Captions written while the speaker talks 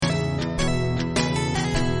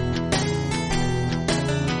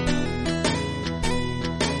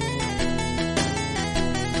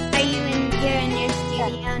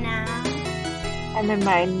studio now. I'm in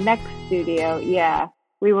my next studio. Yeah,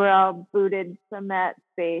 we were all booted from that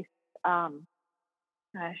space.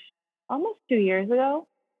 Gosh, almost 2 years ago.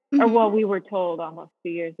 Or well, we were told almost 2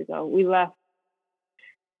 years ago. We left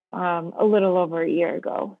a little over a year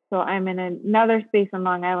ago. So I'm in another space in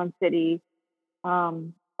Long Island City,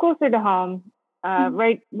 closer to home,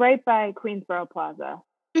 right by Queensboro Plaza.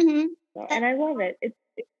 So, and I love it. It's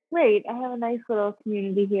great. I have a nice little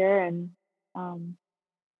community here and a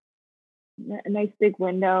nice big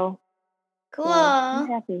window. Cool. So I'm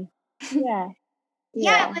happy. Yeah.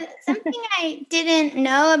 Yeah, but something I didn't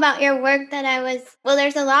know about your work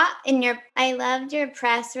there's a lot I loved your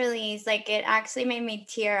press release. Like it actually made me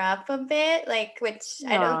tear up a bit, like, which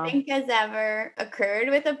I don't think has ever occurred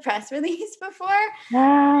with a press release before.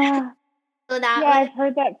 So I've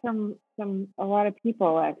heard that from a lot of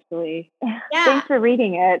people actually. Yeah. Thanks for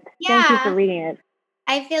reading it. Yeah. Thank you for reading it.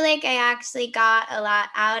 I feel like I actually got a lot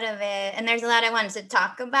out of it, and there's a lot I wanted to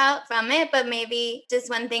talk about from it, but maybe just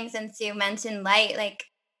one thing, since you mentioned light, like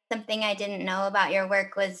something I didn't know about your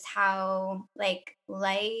work was how like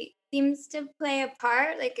light seems to play a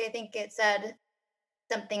part. Like I think it said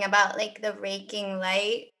something about like the raking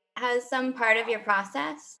light has some part of your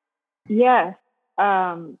process. Yes.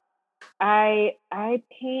 I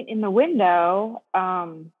paint in the window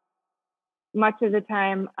much of the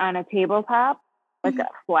time on a tabletop, like a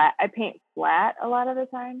flat. I paint flat a lot of the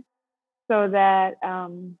time, so that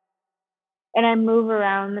and I move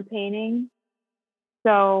around the painting.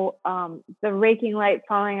 So the raking light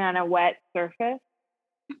falling on a wet surface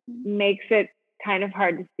makes it kind of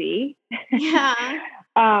hard to see. Yeah.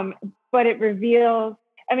 But it reveals,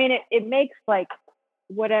 I mean, it makes like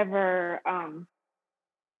whatever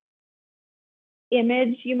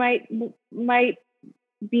image you might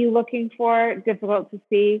be looking for difficult to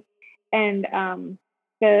see. And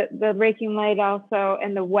the raking light also,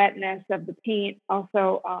 and the wetness of the paint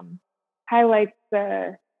also highlights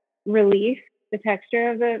the relief, the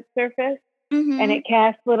texture of the surface. And it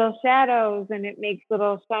casts little shadows and it makes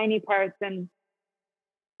little shiny parts. And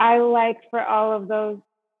I like for all of those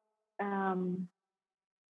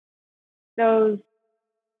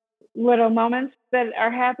little moments that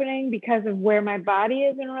are happening because of where my body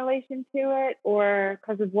is in relation to it, or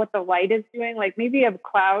because of what the light is doing. Like maybe a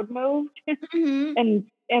cloud moved and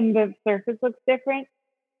the surface looks different.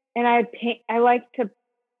 And I like to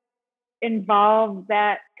involve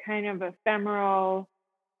that kind of ephemeral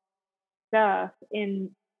stuff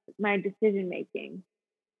in my decision making.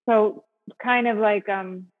 So kind of like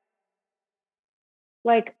a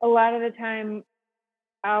lot of the time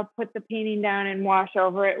I'll put the painting down and wash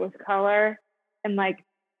over it with color and like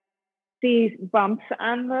see bumps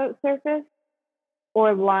on the surface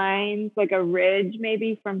or lines, like a ridge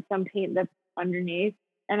maybe from some paint that's underneath.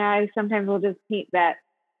 And I sometimes will just paint that.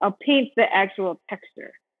 I'll paint the actual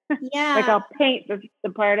texture. Yeah. Like I'll paint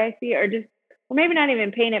the part I see, or maybe not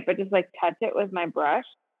even paint it, but just like touch it with my brush,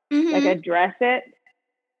 like address it.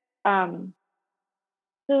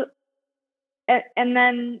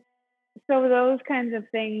 So those kinds of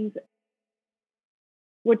things,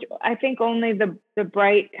 which I think only the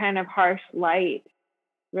bright kind of harsh light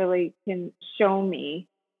really can show me.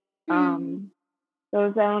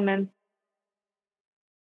 Those elements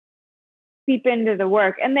seep into the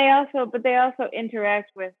work, and they also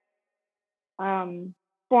interact with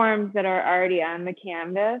forms that are already on the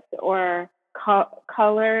canvas, or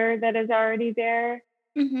color that is already there.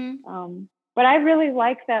 But I really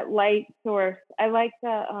like that light source. I like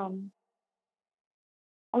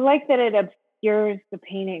that it obscures the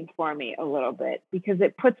painting for me a little bit, because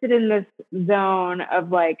it puts it in this zone of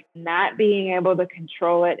like not being able to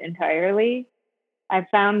control it entirely. I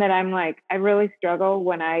found that I really struggle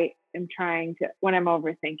when I'm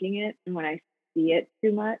overthinking it, and when I see it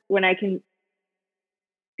too much, when I can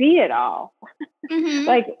see it all.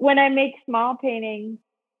 Like when I make small paintings,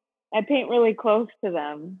 I paint really close to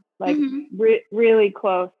them, like really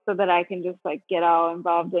close, so that I can just like get all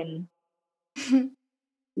involved in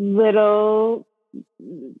little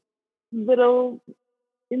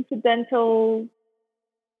incidental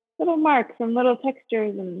little marks and little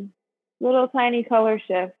textures and little tiny color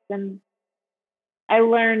shifts. And I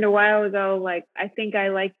learned a while ago, like, I think I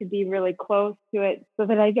like to be really close to it so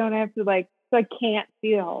that I don't have to so I can't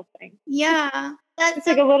see the whole thing. Yeah. It's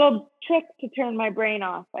like a little trick to turn my brain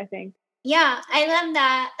off, I think. Yeah, I love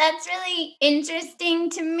that. That's really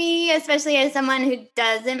interesting to me, especially as someone who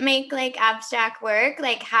doesn't make like abstract work,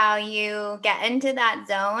 like how you get into that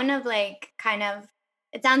zone of like kind of,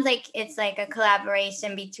 it sounds like it's like a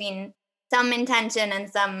collaboration between some intention and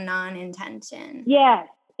some non-intention. Yes,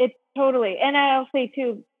 it's totally. And I'll say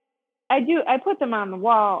too, I put them on the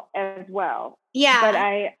wall as well. Yeah. But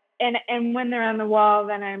and when they're on the wall,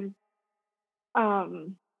 then I'm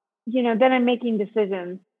then I'm making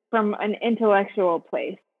decisions from an intellectual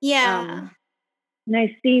place. Yeah. And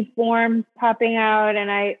I see forms popping out,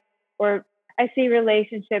 and I see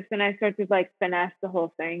relationships, and I start to like finesse the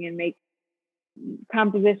whole thing and make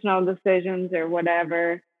compositional decisions or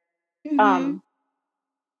whatever. Mm-hmm.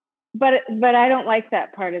 But I don't like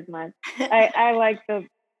that part as much. I like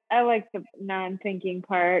the non-thinking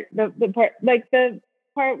part. The part, like the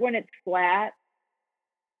part when it's flat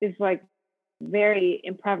is like very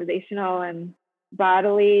improvisational and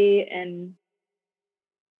bodily and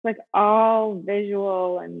like all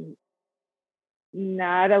visual and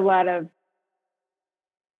not a lot of,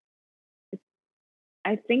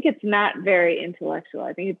 I think it's not very intellectual.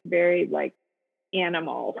 I think it's very like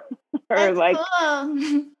animal or That's like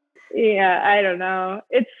cool. yeah, I don't know.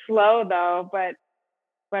 It's slow though, but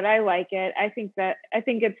I like it. I think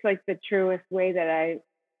it's like the truest way that I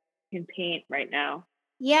can paint right now.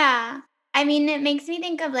 Yeah. I mean, it makes me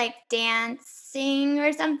think of like dancing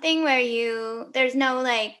or something where there's no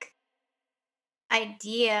like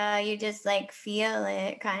idea, you just like feel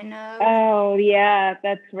it kind of. Oh yeah,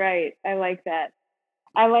 that's right. I like that.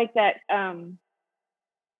 I like that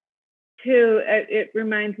too. It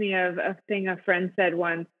reminds me of a thing a friend said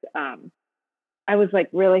once. I was like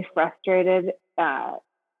really frustrated,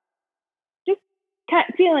 just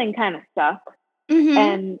feeling kind of stuck. Mm-hmm.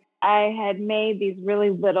 And I had made these really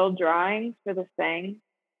little drawings for this thing,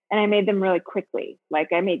 and I made them really quickly.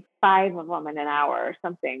 Like I made 5 of them in an hour or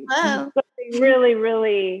something, Oh. something really,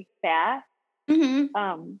 really fast. Mm-hmm.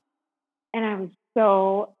 And I was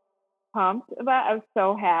so pumped about. I was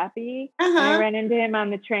so happy, and I Uh-huh. ran into him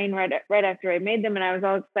on the train right after I made them, and I was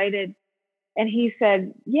all excited. And he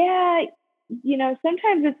said, "Yeah,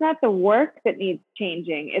 sometimes it's not the work that needs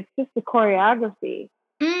changing; it's just the choreography.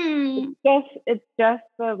 Mm. It's just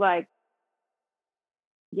the like,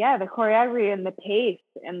 yeah, the choreography and the pace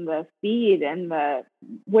and the speed and the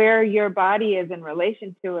where your body is in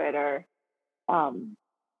relation to it, or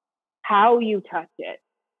how you touch it,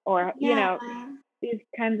 or Yeah. these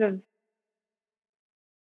kinds of."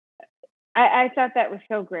 I thought that was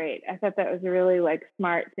so great. I thought that was a really like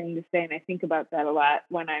smart thing to say, and I think about that a lot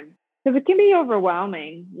when because it can be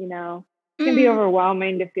overwhelming. It can be Mm.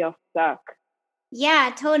 overwhelming to feel stuck.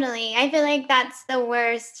 Yeah, totally. I feel like that's the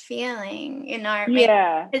worst feeling in art making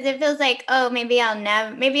Yeah, because it feels like, oh, maybe I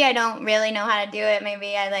don't really know how to do it.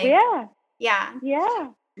 Maybe I like, yeah, yeah. yeah,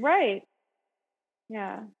 right,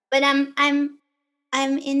 yeah. But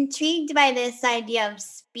I'm intrigued by this idea of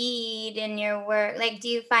speed in your work. Like, do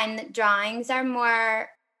you find that drawings are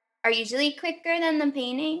usually quicker than the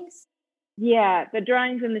paintings? Yeah, the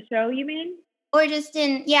drawings in the show, you mean? Or just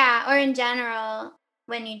or in general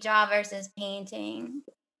when you draw versus painting?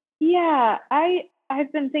 Yeah,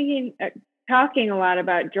 I've been thinking, talking a lot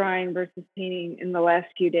about drawing versus painting in the last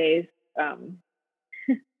few days. Um,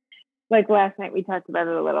 like last night, we talked about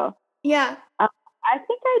it a little. Yeah. I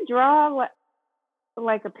think I draw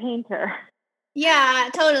like a painter. Yeah,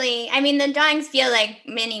 totally. I mean, the drawings feel like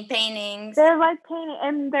mini paintings. They're like painting,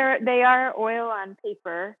 and they are oil on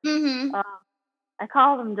paper. Mhm. I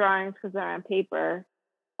call them drawings because they're on paper.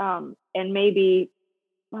 And maybe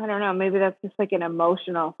I don't know, maybe that's just like an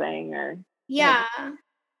emotional thing or a Yeah.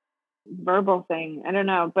 verbal thing. I don't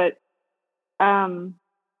know, but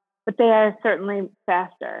they are certainly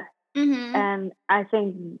faster. Mhm. And I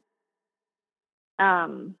think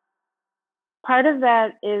um, part of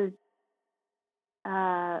that is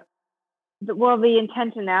the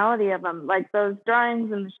intentionality of them, like those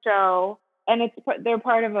drawings in the show, and they're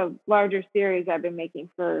part of a larger series I've been making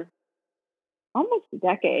for almost a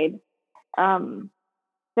decade.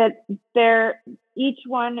 That each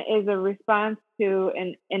one is a response to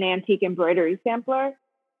an antique embroidery sampler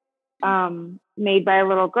made by a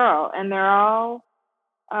little girl, and they're all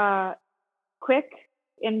quick.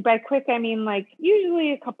 And by quick, I mean like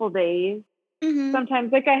usually a couple days. Mhm.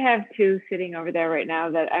 Sometimes, like I have 2 sitting over there right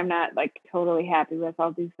now that I'm not like totally happy with.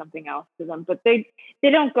 I'll do something else to them, but they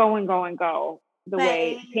don't go and go and go the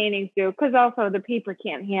way Right. paintings do, because also the paper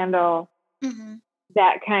can't handle Mhm.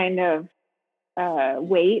 that kind of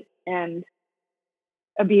weight and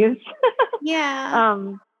abuse. Yeah.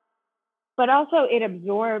 um, but also it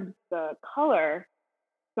absorbs the color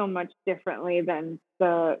so much differently than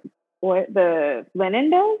the linen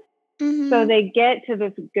does. So Mhm. they get to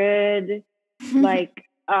this good like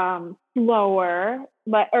slower,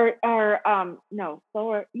 but or no,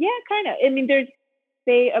 slower, yeah, kind of. I mean,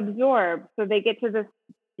 they absorb, so they get to this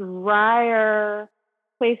drier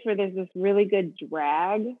place where there's this really good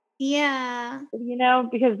drag. Yeah.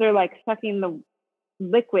 because they're like sucking the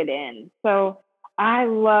liquid in. So I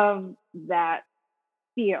love that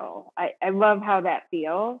feel. I love how that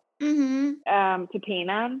feels to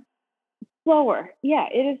paint on. Slower. Yeah,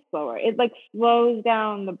 it is slower. It like slows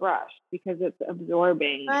down the brush because it's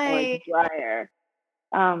absorbing or it's drier.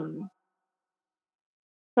 So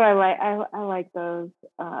I like those.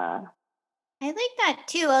 I like that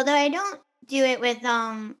too, although I don't do it with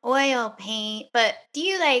oil paint, but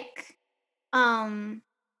um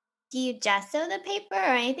do you gesso the paper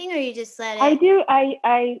or anything, or you just let I it? do.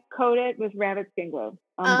 I coat it with rabbit skin glue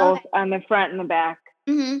on Oh, both okay. on the front and the back,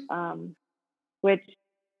 which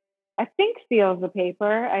I think seals the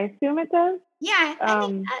paper. I assume it does. Yeah, I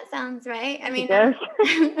think that sounds right. I It mean, does.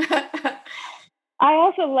 I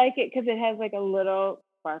also like it because it has like a little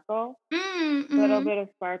sparkle, little bit of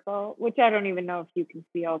sparkle, which I don't even know if you can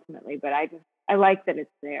see ultimately, but I like that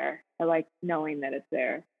it's there. I like knowing that it's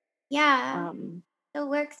there. yeah. The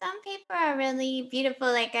works on paper are really beautiful.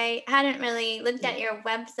 Like I hadn't really looked at your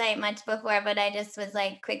website much before, but I just was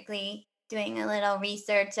like quickly doing a little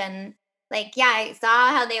research and like yeah, I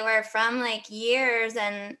saw how they were from like years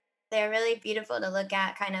and they're really beautiful to look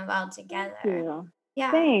at kind of all together. Thank you.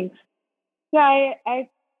 Yeah. Thanks. Yeah,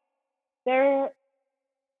 they're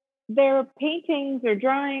paintings or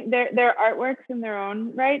drawing, they're artworks in their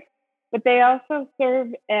own right, but they also serve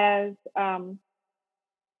as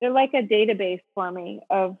they're like a database for me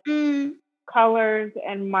of colors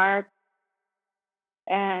and marks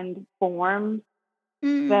and forms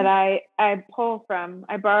that I pull from.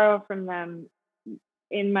 I borrow from them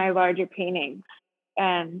in my larger paintings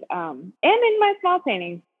and in my small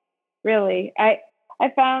paintings. Really, I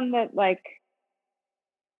found that like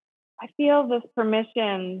I feel this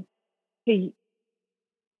permission to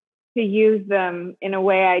use them in a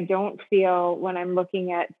way I don't feel when I'm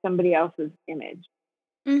looking at somebody else's image.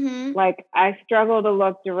 Like I struggle to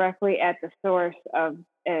look directly at the source of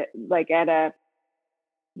it, like at a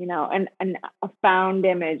a found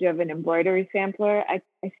image of an embroidery sampler. I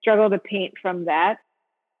struggle to paint from that.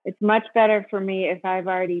 It's much better for me if I've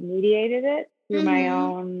already mediated it through my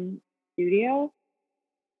own studio.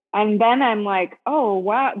 And then I'm like, oh,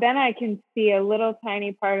 wow. Then I can see a little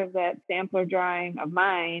tiny part of that sampler drawing of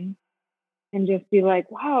mine and just be like,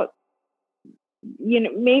 wow,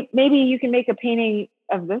 maybe you can make a painting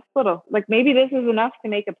of this little, like maybe this is enough to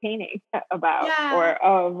make a painting about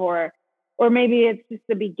or maybe it's just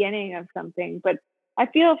the beginning of something. But I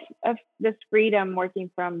feel this freedom working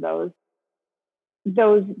from those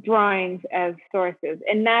drawings as sources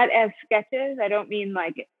and not as sketches. I don't mean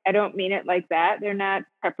it like that. They're not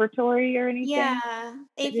preparatory or anything. Yeah,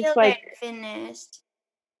 they They're feel just very like, finished.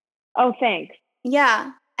 oh, thanks.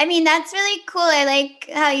 Yeah. I mean, that's really cool. I like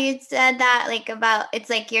how you said that, like, about it's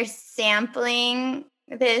like you're sampling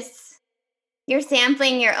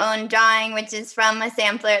your own drawing, which is from a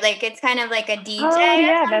sampler. Like, it's kind of like a DJ Oh, or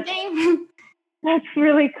yeah, something. that's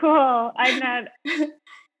really cool.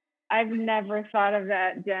 I've never thought of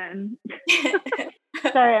that, Jen.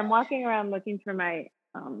 Sorry, I'm walking around looking for my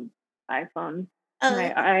iPhone,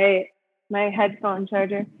 Oh, my headphone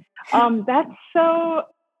charger. That's so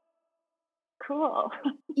cool.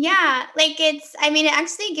 yeah, like I mean, it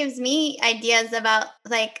actually gives me ideas about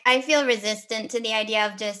like I feel resistant to the idea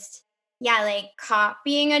of just yeah, like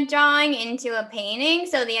copying a drawing into a painting.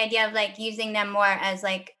 So the idea of like using them more as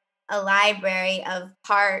like a library of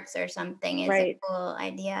parts or something is a Right. cool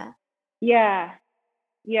idea. Yeah.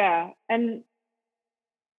 Yeah. And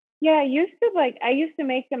yeah, I used to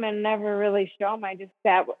make them and never really show them. I just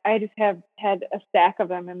had a stack of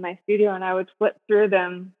them in my studio and I would flip through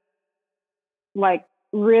them like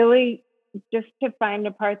really just to find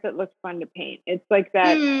a part that looks fun to paint. It's like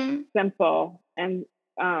that simple and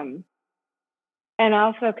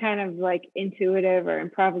also kind of like intuitive or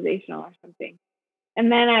improvisational or something.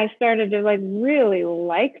 And then I started to like really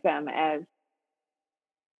like them as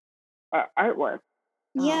artwork.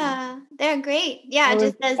 Yeah, they're great. Yeah,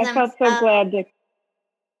 just as I felt so themselves.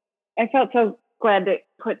 glad to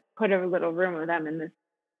put a little room of them in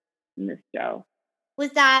this show.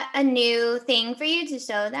 Was that a new thing for you to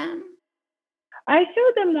show them? I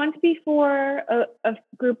showed them once before a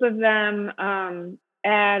group of them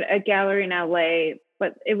at a gallery in LA,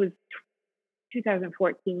 but it was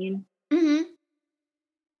 2014.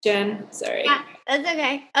 Jen, sorry. Yeah, that's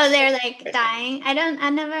okay. Oh, they're like dying. I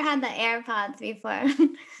never had the AirPods before.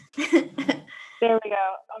 There we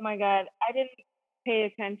go. Oh my God. I didn't pay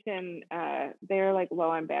attention. They're like low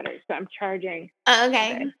on battery, so I'm charging. Oh,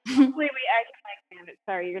 okay. Hopefully I can like manage.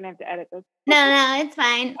 Sorry, you're gonna have to edit this. No, it's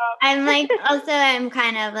fine. I'm like I'm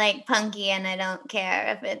kind of like punky and I don't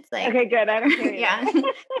care if it's like okay, good. I don't care. yeah.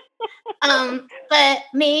 But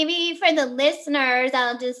maybe for the listeners,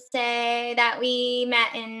 I'll just say that we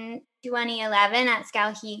met in 2011 at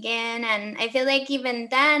Skowhegan, and I feel like even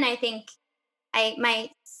then, I think my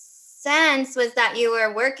sense was that you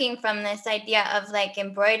were working from this idea of like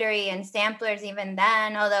embroidery and samplers even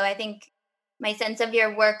then, although I think my sense of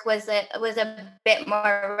your work was a bit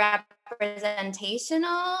more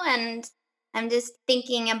representational, and I'm just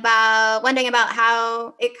wondering about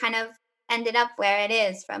how it kind of ended up where it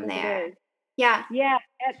is from It there. is. Yeah. Yeah,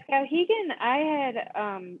 at Skowhegan, I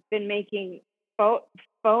had been making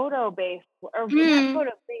photo based, or not Mm.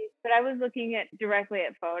 photo based, but I was looking at directly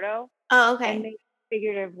at photo Oh, and okay. making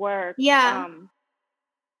figurative work. Yeah.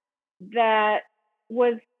 That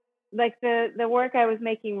was like the work I was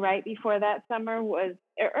making right before that summer was,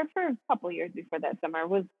 or for a couple years before that summer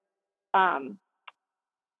was, um,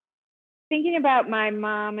 thinking about my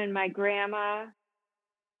mom and my grandma,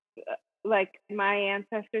 like my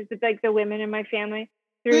ancestors, but like the women in my family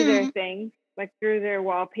through their Mhm. things, like through their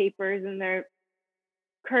wallpapers and their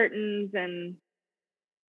curtains and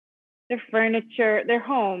their furniture, their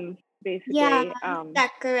homes, Yeah, basically.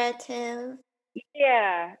 decorative.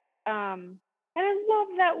 Yeah. And I love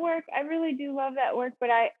that work. I really do love that work. But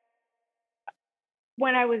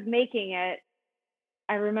when I was making it,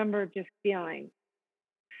 I remember just feeling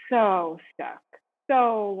so stuck.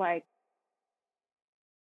 So like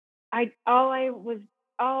all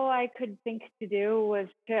I could think to do was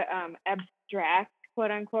to abstract,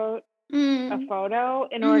 quote unquote, a Mm. photo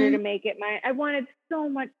in order to Mhm. make it mine. I wanted so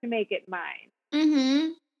much to make it mine.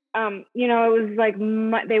 Mhm. It was like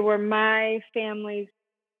they were my family's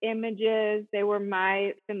images, they were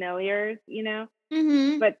my familiars.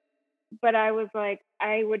 Mhm. But I was like,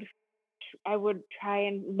 I would try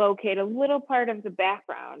and locate a little part of the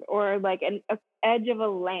background, or like a edge of a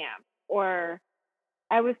lamp, or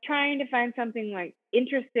I was trying to find something like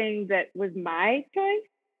interesting that was my choice,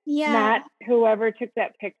 Yeah. not whoever took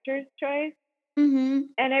that picture's choice. Mhm.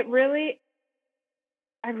 And I really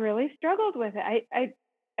struggled with it. I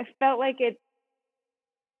felt like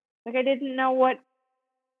I didn't know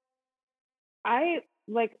I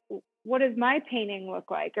like what does my painting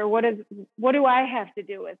look like, or what do I have to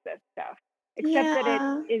do with this stuff, except that it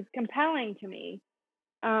Yeah. is compelling to me.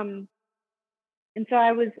 Um, and so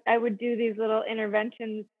I would do these little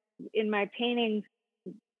interventions in my paintings,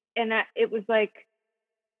 and it was like,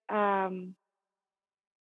 um,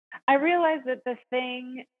 I realized that the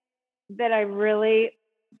thing that I really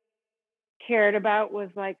cared about was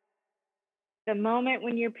like the moment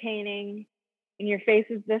when you're painting and your face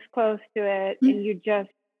is this close to it and you just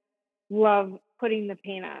love putting the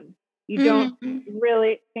paint on. You don't Mhm.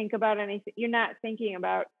 really think about anything. You're not thinking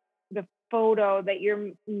about the photo that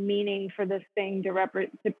you're meaning for this thing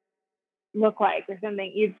to look like or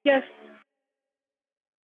something. You just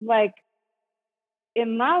like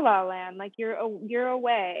in La La Land, like you're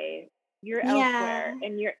away, you're elsewhere, Yeah.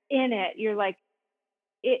 and you're in it. You're like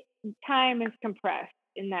it. Time is compressed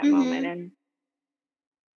in that moment, Mhm. and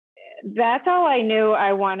that's all I knew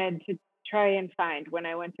I wanted to try and find when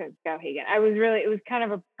I went to Skowhegan. It was kind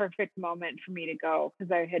of a perfect moment for me to go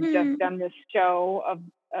because I had just Mhm. done this show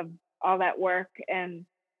of all that work and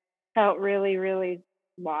felt really, really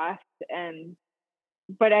lost. And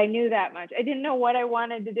but I knew that much. I didn't know what I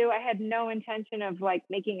wanted to do. I had no intention of like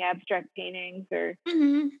making abstract paintings, or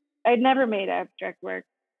Mhm. I'd never made abstract work.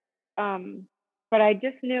 Um, but I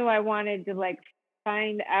just knew I wanted to like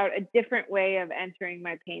find out a different way of entering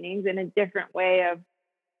my paintings and a different way of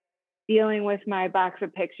dealing with my box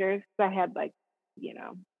of pictures. So I had like, you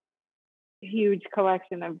know, a huge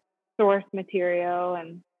collection of source material,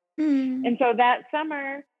 Mhm. and so that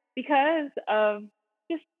summer, because of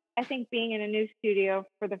just I think being in a new studio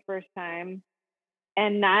for the first time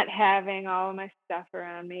and not having all of my stuff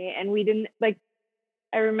around me, and we didn't like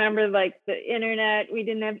I remember like we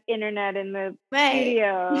didn't have internet in the Right.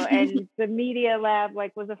 studio, and the media lab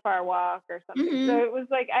like was a far walk or something. So Mhm. it was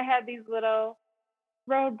like I had these little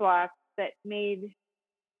roadblocks that made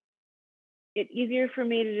it easier for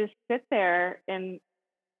me to just sit there and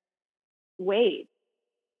wait.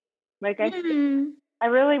 Like Mhm. I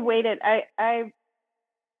really waited. I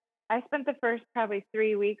spent the first probably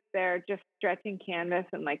 3 weeks there just stretching canvas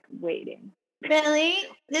and like waiting. Really?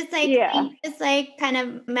 Yeah, Just like kind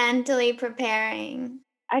of mentally preparing.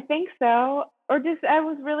 I think so. Or just I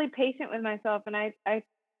was really patient with myself, and I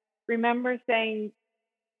remember saying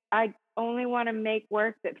I only want to make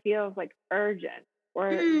work that feels like urgent,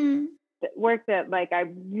 or Mm. work that like I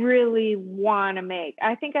really want to make.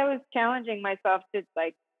 I think I was challenging myself to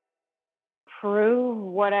like prove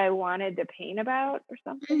what I wanted to paint about or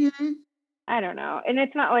something. Mhm. I don't know. And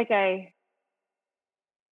it's not like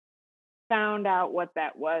found out what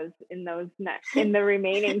that was in in the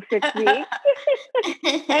remaining 6 weeks.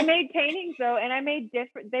 I made paintings though, and I made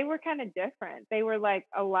different. They were kind of different. They were like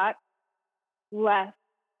a lot less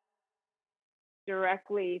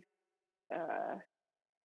directly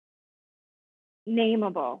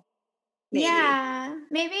nameable. Maybe. Yeah,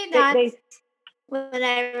 maybe that's what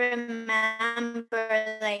I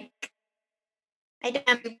remember. Like, I don't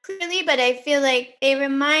remember clearly, but I feel like they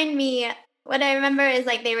remind me. What I remember is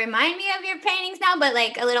like they remind me of your paintings now, but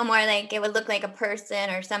like a little more like it would look like a person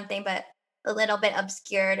or something, but a little bit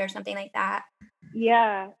obscured or something like that.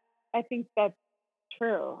 Yeah, I think that's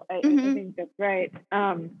true. I think that's right.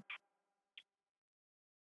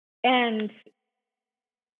 And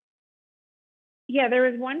yeah, there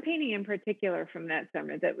was one painting in particular from that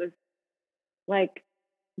summer that was like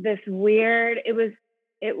this weird. It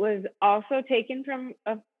was also taken from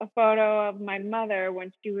a photo of my mother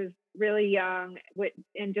when she was really young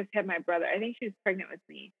and just had my brother. I think she was pregnant with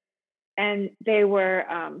me. And they were,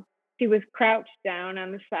 she was crouched down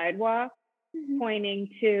on the sidewalk, pointing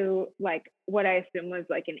to like what I assume was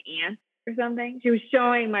like an ant or something. She was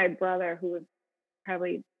showing my brother, who was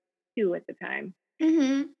probably 2 at the time,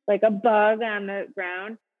 like a bug on the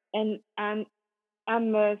ground. And on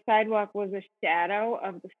the sidewalk was a shadow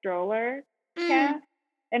of the stroller cast.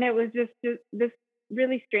 And it was just this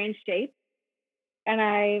really strange shape. And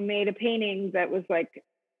I made a painting that was like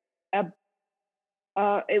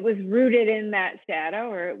it was rooted in that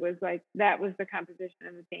shadow, or it was like that was the composition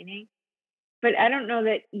of the painting. But I don't know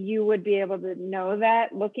that you would be able to know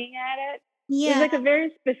that looking at it. Yeah. It was like a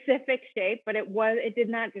very specific shape, but it did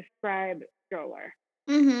not describe stroller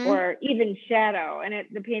or even shadow. And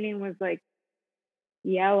the painting was like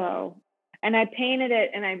yellow. And I painted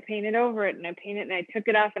it and I painted over it and I painted and I took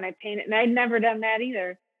it off and I painted, and I'd never done that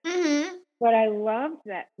either. But I loved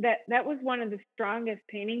that. That was one of the strongest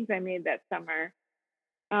paintings I made that summer.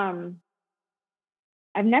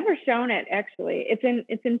 I've never shown it actually. It's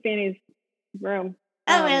in Fanny's room.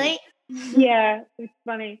 Oh, really? Yeah, it's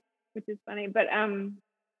funny, which is funny. But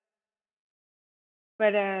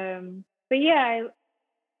yeah,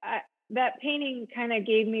 that painting kind of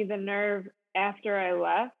gave me the nerve after I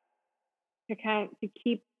left to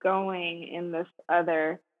keep going in this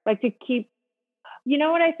other, like to keep, you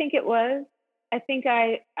know what I think it was? I think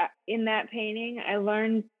in that painting, I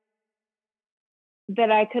learned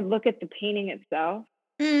that I could look at the painting itself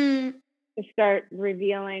to start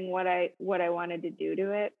revealing what I wanted to do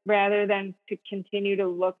to it, rather than to continue to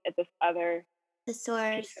look at this other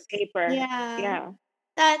source piece of paper. Yeah.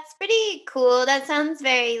 That's pretty cool. That sounds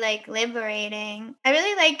very like liberating. I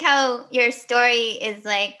really like how your story is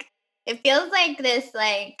like, it feels like this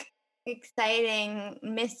like exciting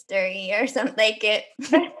mystery or something like it.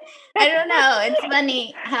 I don't know. It's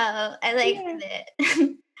funny how I liked it.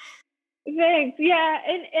 Thanks. Yeah.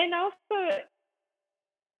 And also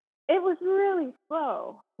it was really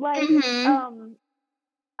slow. Like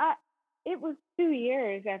it was 2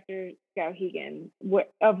 years after Skowhegan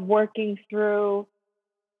of working through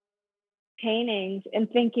paintings and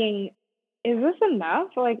thinking, is this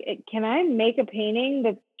enough? Like, can I make a painting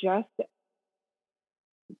that's just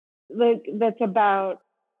like that's about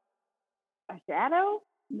a shadow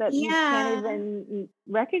that you can't even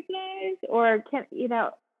recognize, or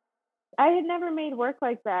I had never made work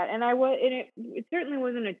like that, and it certainly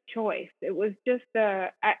wasn't a choice. It was just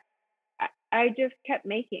I just kept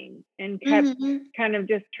making and kept kind of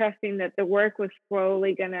just trusting that the work was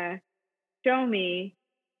slowly gonna show me.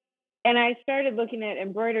 And I started looking at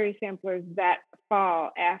embroidery samplers that fall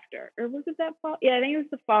after, or was it that fall? Yeah, I think it was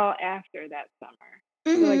the fall after that summer,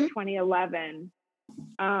 so like 2011.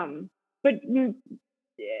 But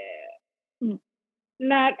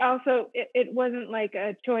not also, it wasn't like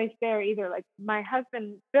a choice there either. Like my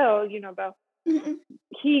husband, Bill, Bill,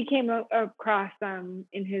 he came across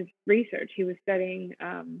in his research. He was studying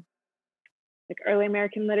like early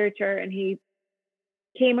American literature, and he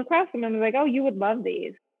came across them and was like, "Oh, you would love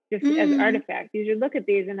these just as artifacts. You should look at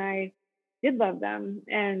these." And I did love them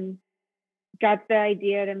and got the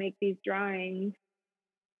idea to make these drawings.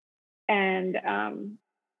 And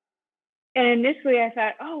initially I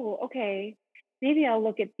thought, oh, okay, maybe I'll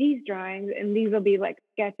look at these drawings and these will be like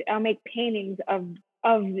sketches. I'll make paintings of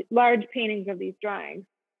large paintings of these drawings.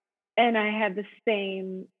 And I had the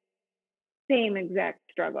same exact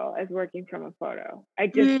struggle as working from a photo.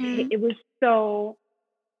 It was so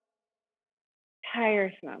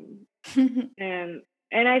tiresome. and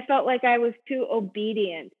I felt like I was too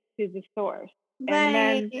obedient to the source.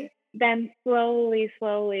 And then slowly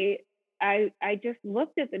I just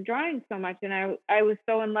looked at the drawings so much, and I was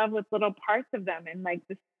so in love with little parts of them, and like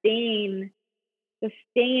the stain the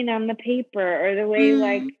stain on the paper, or the way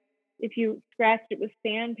like if you scratched it with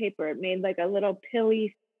sandpaper, it made like a little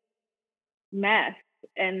pilly mess.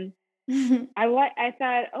 And I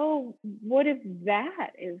thought, oh, what if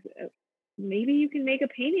that is maybe you can make a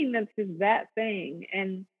painting that's just that thing.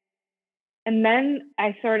 And then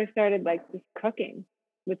I sort of started like just cooking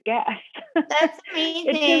with gas. That's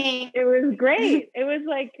amazing. It was great. It was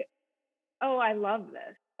like, oh, I love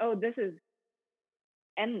this. Oh, this is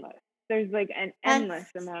endless. There's like an endless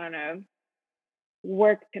amount of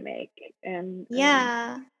work to make. And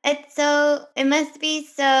yeah, it must be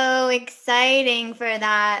so exciting for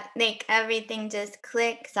that. Like everything just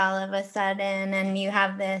clicks all of a sudden and you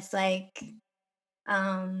have this like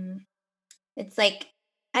it's like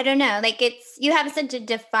I don't know, like it's you have such a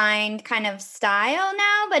defined kind of style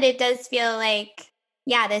now, but it does feel like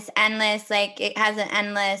yeah, this endless like it has an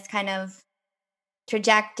endless kind of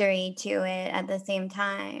trajectory to it at the same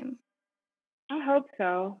time. I hope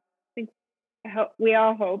so. I hope we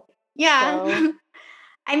all hope Yeah. so.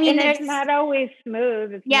 I mean, And there's it's not always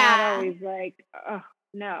smooth. It's not yeah, always like, oh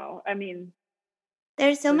no. I mean,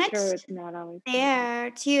 there's so for much sure it's not always smooth.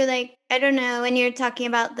 there too. Like, I don't know, when you're talking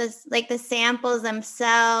about this, like the samples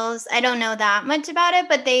themselves, I don't know that much about it,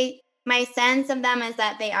 but my sense of them is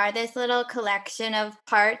that they are this little collection of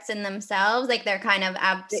parts in themselves. Like they're kind of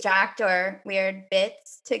abstract or weird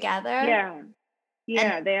bits together. Yeah. And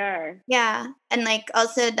Yeah, they are. yeah. And like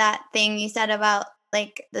also that thing you said about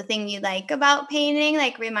like the thing you like about painting,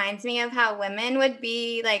 like reminds me of how women would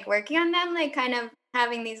be like working on them, like kind of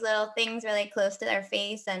having these little things really close to their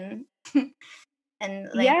face and and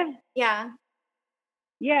like Yeah. yeah.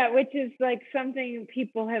 Yeah, which is like something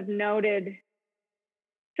people have noted.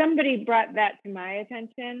 Somebody brought that to my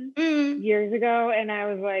attention Mm. years ago, and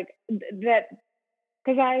I was like, that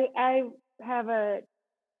because I have a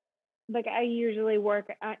like I usually work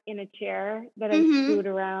in a chair that I Mhm. scoot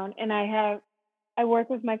around, and I work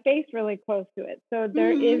with my face really close to it. So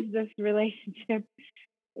there Mhm. is this relationship,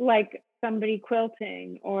 like somebody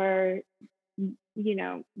quilting or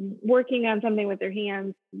working on something with their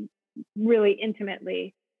hands really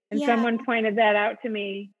intimately. And Yeah. someone pointed that out to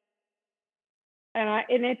me, and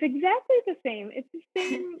it's exactly the same. It's the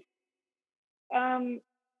same. Um,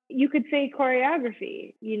 you could say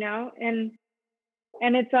choreography,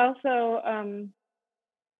 and it's also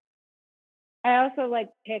I also like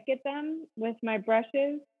pick at them with my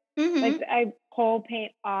brushes. Like Mhm. I pole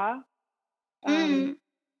paint off, um, Mm.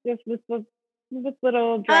 just with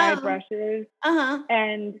little dry Oh. brushes Uh-huh.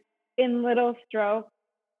 and in little strokes.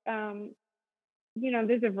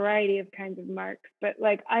 There's a variety of kinds of marks, but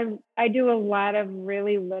like I do a lot of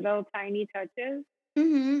really little tiny touches,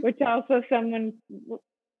 Mhm. which also someone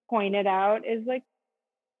pointed out is like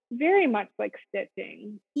very much like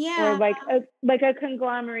stitching, or Yeah. like a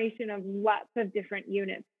conglomeration of lots of different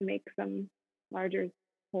units to make some larger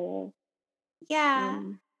whole. Yeah.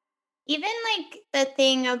 Um, Even like the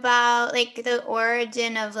thing about like the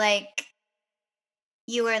origin of like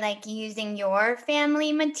you were like using your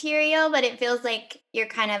family material, but it feels like you're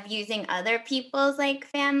kind of using other people's like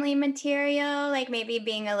family material, like maybe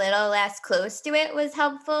being a little less close to it was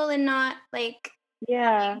helpful and not like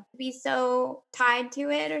yeah, having to be so tied to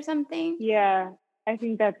it or something. yeah, I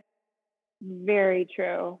think that's very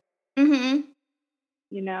true. Mhm.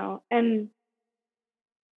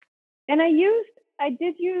 And I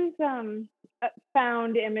did use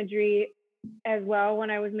found imagery as well when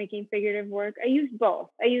I was making figurative work. I used both.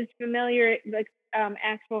 I used familiar, like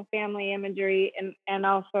actual family imagery, and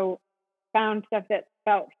also found stuff that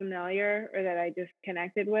felt familiar or that I just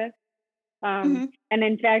connected with. Mhm. And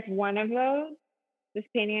in fact, one of those, this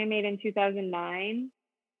painting I made in 2009,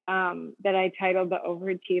 that I titled "The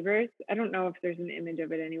Overachievers." I don't know if there's an image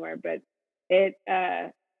of it anywhere, but it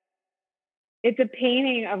it's a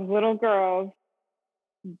painting of little girls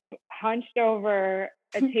hunched over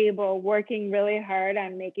a table working really hard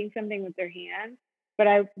on making something with their hands, but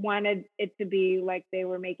I wanted it to be like they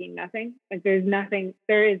were making nothing. Like there is nothing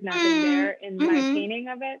there Mm. in my Mhm. painting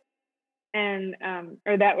of it. And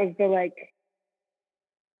or that was the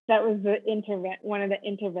one of the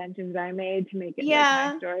interventions I made to make it like my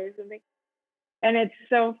Yeah. story or something. And it's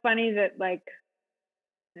so funny that like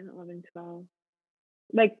 10, 11, 12,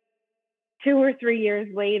 like 2 or 3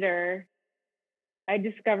 years later, I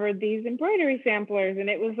discovered these embroidery samplers, and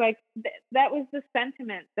it was like that was the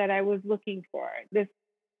sentiment that I was looking for.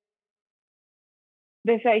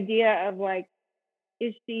 This idea of like,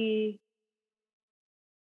 is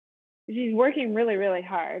she's working really, really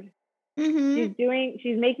hard. Mhm.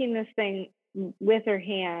 She's making this thing with her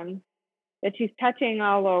hands that she's touching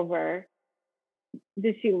all over.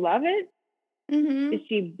 Does she love it? Is Mhm.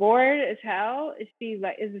 she bored as hell? Is she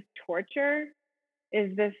like, is this torture?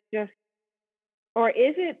 Is this just, or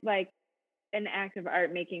is it like an act of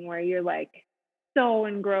art making where you're like so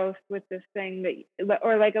engrossed with this thing that,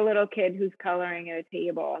 or like a little kid who's coloring at a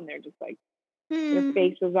table and they're just like, their Hmm.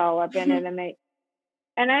 face is all up in it, and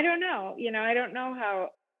and I don't know, I don't know how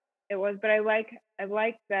it was, but I like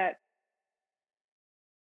that.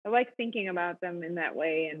 I like thinking about them in that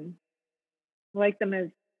way, and I like them as,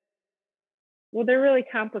 well, they're really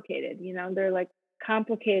complicated, they're like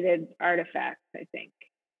complicated artifacts, I think.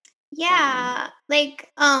 Um, Yeah,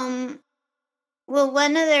 like, well,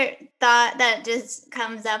 one other thought that just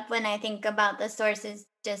comes up when I think about the sources,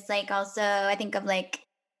 just like also I think of like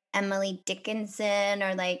Emily Dickinson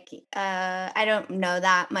or like I don't know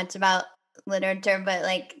that much about literature, but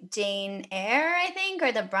like Jane Eyre, I think,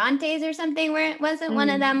 or the Brontes or something, where it wasn't one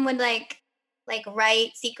of mm, them would like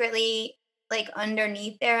write secretly like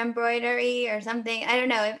underneath their embroidery or something. I don't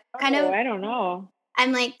know. It kind oh, of I don't know.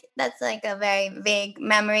 I'm like that's like a very vague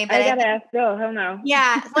memory, but I I gotta ask Bill. He'll know.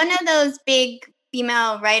 yeah, one of those big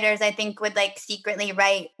female writers, I think, would, like, secretly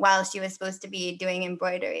write while she was supposed to be doing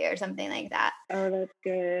embroidery or something like that. Oh, that's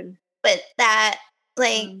good. But that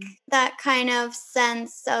like, Um, that kind of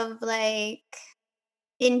sense of, like,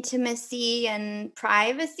 intimacy and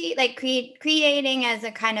privacy, like, creating as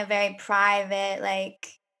a kind of very private, like,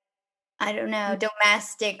 I don't know,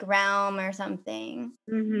 domestic realm or something.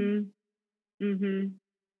 mhm, mhm.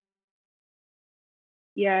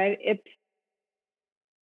 Yeah, it's.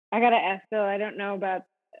 I gotta ask Bill. I don't know about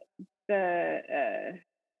the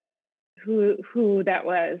who that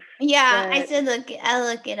was, Yeah, but I'll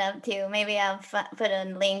look it up too. Maybe I'll put a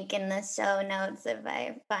link in the show notes if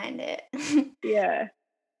I find it. yeah,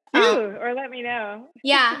 Um, do, or let me know.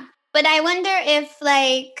 yeah, but I wonder if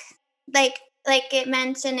like like it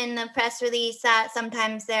mentioned in the press release that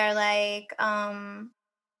sometimes they're like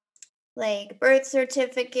birth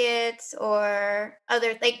certificates or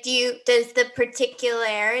other like does the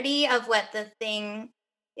particularity of what the thing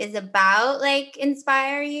is about like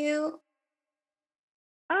inspire you?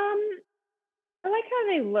 Um, I like how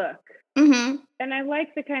they look, Mhm. and I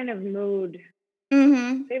like the kind of mood.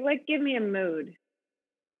 Mhm. They like give me a mood.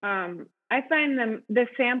 I find them, the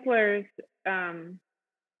samplers,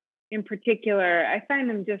 in particular, I find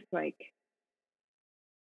them just like,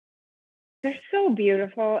 they're so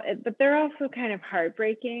beautiful, but they're also kind of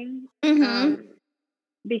heartbreaking. Mhm. Um,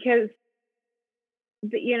 because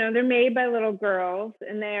they're made by little girls,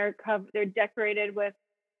 and they're decorated with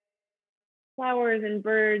flowers and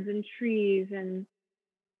birds and trees and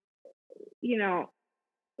you know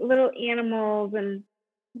little animals, and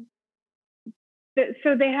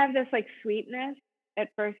so they have this like sweetness at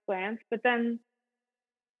first glance, but then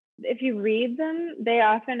if you read them, they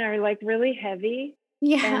often are like really heavy,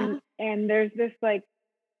 and Yeah. there's this like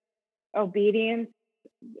obedience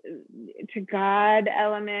to God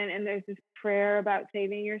element, and there's this prayer about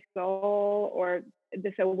saving your soul, or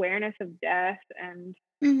this awareness of death,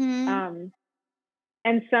 Mhm. um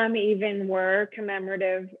and some even were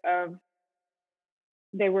commemorative of,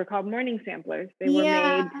 they were called mourning samplers. They were Yeah.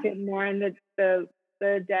 made to mourn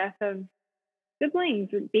the death of siblings,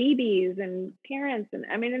 babies, and parents, and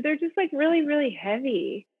I mean, they're just like really, really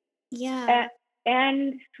heavy, Yeah.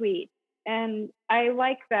 and, sweet. And I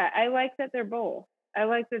like that. I like that they're both. I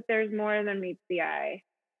like that there's more than meets the eye.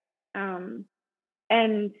 Um,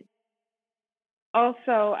 and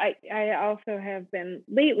also, I also have been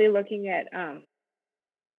lately looking at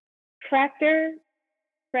fractal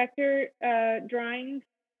drawings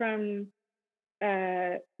from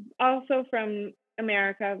uh, also from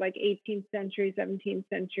America, like 18th century, 17th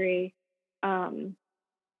century, um,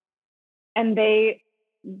 and they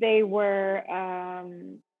were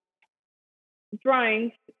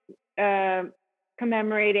drawings uh,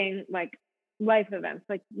 commemorating like life events,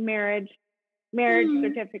 like marriage Mhm.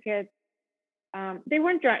 certificates. They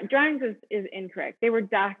weren't drawings is incorrect. They were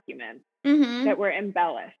documents that Mhm. were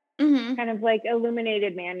embellished, Mhm. kind of like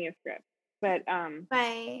illuminated manuscripts, but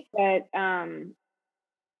Right. but um,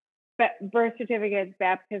 birth certificates,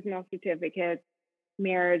 baptismal certificates,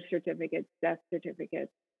 marriage certificates, death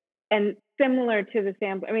certificates, and similar to the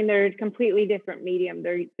sample. I mean, they're a completely different medium.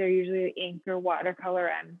 They're usually ink or watercolor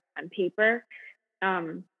on paper,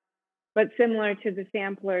 um, but similar to the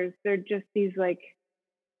samplers, they're just these like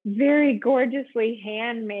very gorgeously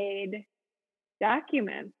handmade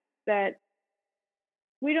documents that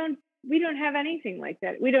we don't we don't have anything like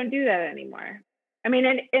that. We don't do that anymore. I mean,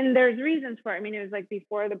 and there's reasons for it. I mean, it was like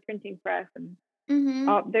before the printing press, and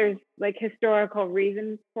Mhm. there's like historical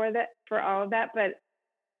reasons for that, for all of that. But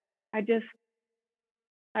I just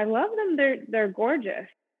I love them. They're gorgeous,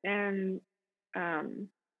 and Um,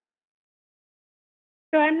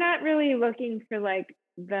 so I'm not really looking for like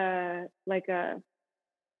the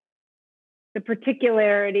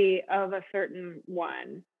particularity of a certain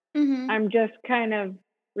one. Mhm. I'm just kind of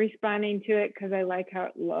responding to it because I like how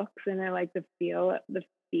it looks and I like the feel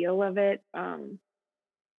of it.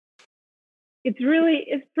 It's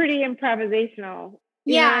pretty improvisational.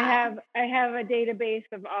 You know, Yeah. I have a database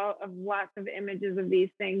of lots of images of these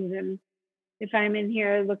things, and if I'm in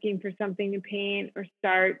here looking for something to paint or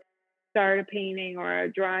start a painting or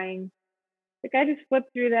a drawing, like I just flip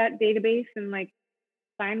through that database and like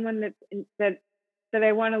find one that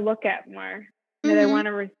I want to look at more, that I Mhm. want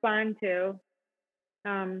to respond to.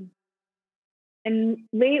 Um, and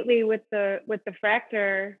lately with the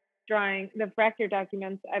fractor the fractor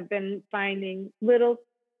documents, I've been finding little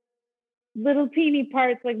teeny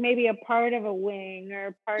parts, like maybe a part of a wing or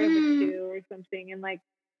a part of a Mhm. shoe or something, and like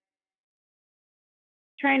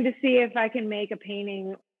trying to see if I can make a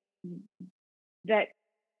painting that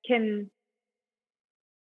can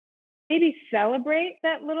maybe celebrate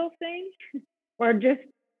that little thing or just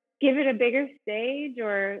give it a bigger stage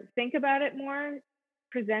or think about it more,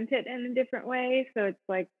 present it in a different way so it's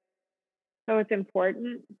like so it's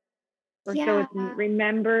important or so Yeah. it's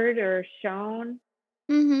remembered or shown.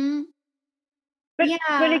 Mhm. But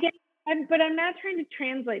Yeah. again, I'm not trying to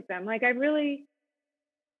translate them. Like I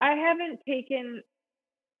haven't taken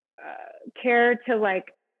care to like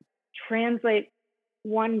translate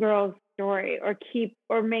one girl's story or keep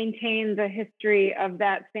or maintain the history of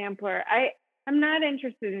that sampler. I'm not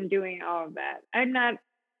interested in doing all of that. I'm not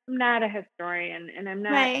a historian and I'm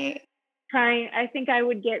not Right. trying. I think I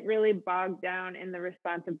would get really bogged down in the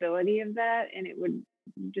responsibility of that and it would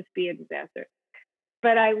just be a disaster.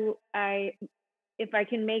 But I if I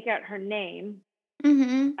can make out her name,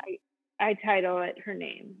 Mhm. I I title it her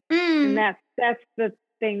name. And Mm. that's the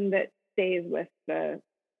thing that stays with the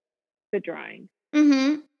drawing.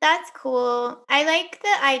 Mhm. That's cool. I like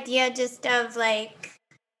the idea just of like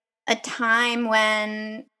a time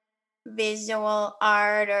when visual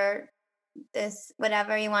art or this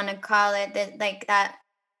whatever you want to call it, that like that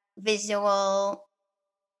visual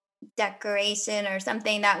decoration or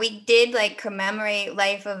something that we did like commemorate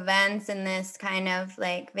life events in this kind of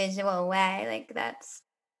like visual way. Like that's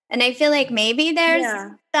and I feel like maybe there's Yeah.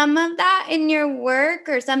 some of that in your work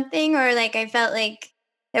or something, or like I felt like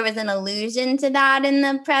there was an allusion to that in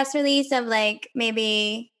the press release of like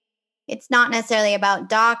maybe it's not necessarily about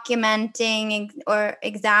documenting or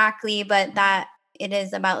exactly, but that it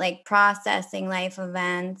is about like processing life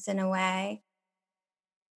events in a way.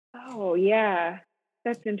 Oh, yeah.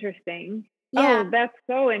 That's interesting. Yeah. Oh, that's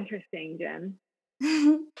so interesting, Jen.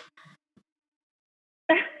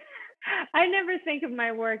 I never think of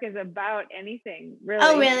my work as about anything,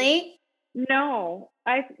 Oh, really. really? No,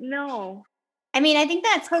 I no. I mean, I think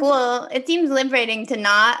that's 'Cause cool. It seems liberating to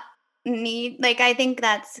not need like I think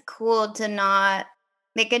that's cool to not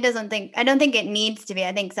like it doesn't think I don't think it needs to be.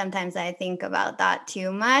 I think sometimes I think about that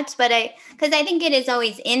too much, but I cuz I think it is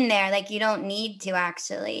always in there like you don't need to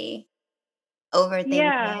actually overthink it.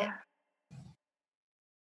 yeah,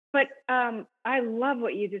 but I love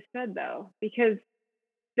what you just said though, because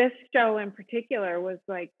this show in particular was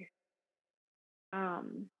like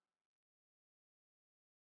um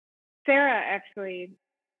Sarah actually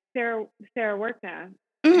Sarah Workna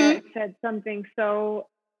had Mhm. said something so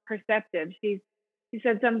perceptive. She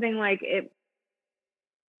said something like it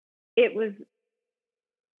was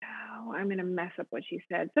oh, I'm gonna mess up what she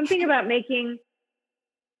said. Something about making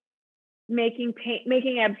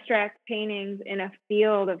abstract paintings in a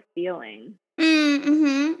field of feeling.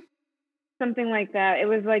 Mhm. Something like that. It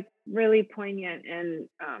was like really poignant and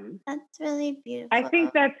That's really I beautiful.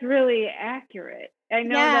 think that's really accurate. I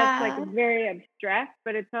know that's like Yeah. very abstract,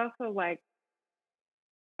 but it's also like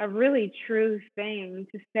a really true thing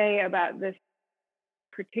to say about this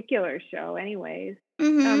particular show anyways.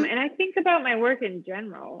 Mhm. And I think about my work in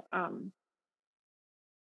general.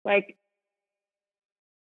 Like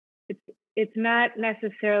it's it's not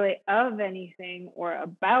necessarily of anything or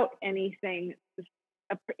about anything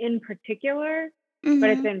in particular, but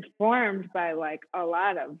it's Mhm. informed by like a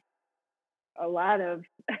lot of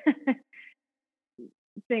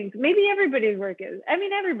things. Maybe everybody's work is. I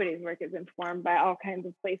mean, everybody's work is informed by all kinds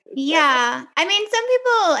of places. But Yeah. I mean, some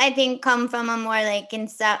people I think come from a more like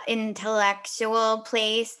intellectual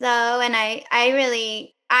place though, and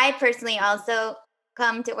I personally also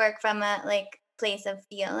come to work from a like place of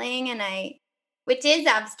feeling and I which is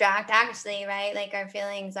abstract actually, right? Like our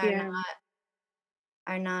feelings yeah,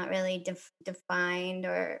 are not really defined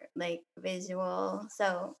or like visual.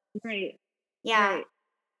 So, right, yeah. right.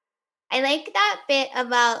 I like that bit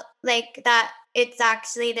about like that it's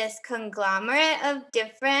actually this conglomerate of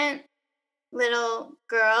different little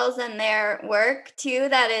girls and their work too,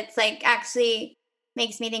 that it's like actually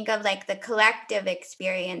makes me think of like the collective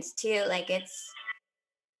experience too. Like it's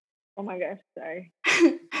Oh my gosh, sorry.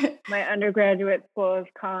 My undergraduate school is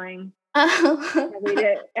calling. oh. I need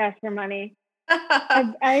to ask for money.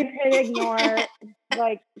 I've hit ignore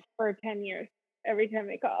like for 10 years every time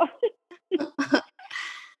they call.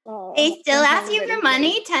 They still ask sometimes you it for is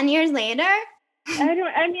money 10 years later?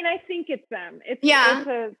 I mean, I think it's them. It's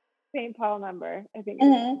a St. Paul number. I think it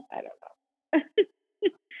is. I don't know.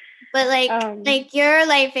 But like your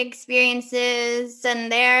life experiences and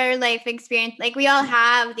their life experience, like we all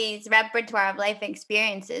have these repertoire of life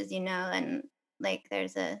experiences, you know, and like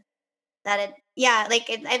there's a that it yeah, like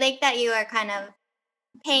I like that you are kind of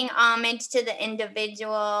paying homage to the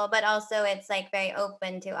individual, but also it's like very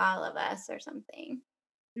open to all of us or something.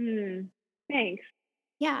 Thanks.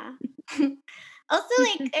 Yeah. Also,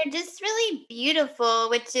 like they're just really beautiful,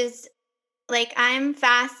 which is like I'm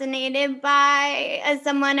fascinated by as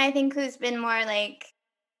someone I think who's been more like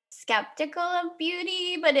skeptical of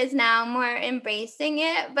beauty, but is now more embracing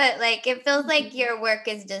it. But like it feels like your work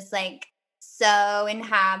is just like so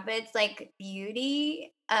inhabits like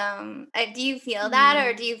beauty. Do you feel that,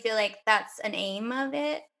 or do you feel like that's an aim of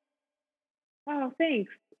it? Oh,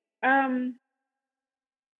 thanks.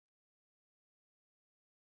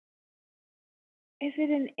 Is it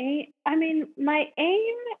an aim? I mean, my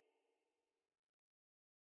aim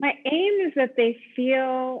is that they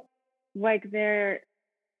feel like they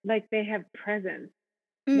have presence,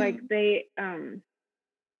 like Mm. they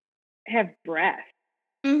have breath,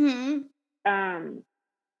 Mhm. um,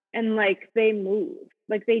 and like they move,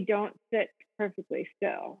 like they don't sit perfectly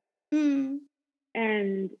still. Mm.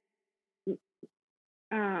 And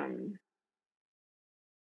um,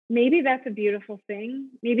 maybe that's a beautiful thing.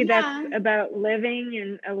 Maybe that's Yeah. about living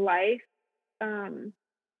in a life. Um,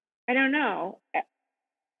 I don't know.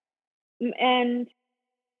 And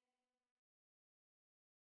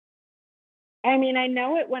I mean, I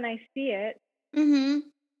know it when I see it,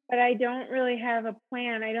 Mhm. but I don't really have a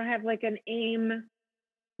plan. I don't have like an aim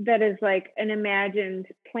that is like an imagined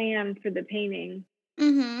plan for the painting.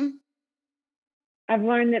 Mhm. I've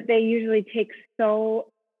learned that they usually take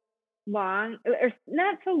so long, or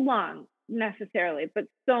not so long necessarily, but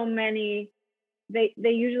so many. They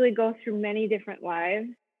usually go through many different lives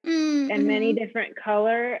Mm. and many Mhm. different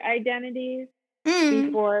color identities Mm.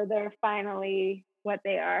 before they're finally what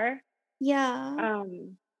they are. Yeah.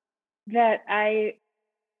 That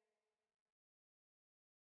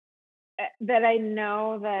I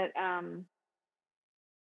know that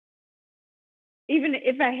even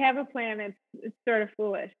if I have a plan, it's sort of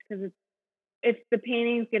foolish because if the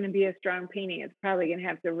painting's going to be a strong painting, it's probably going to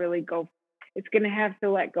have to really go. It's going to have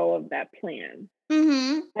to let go of that plan.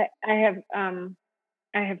 Mhm. I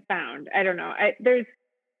have found. I don't know. There's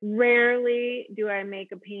rarely do I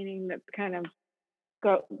make a painting that's kind of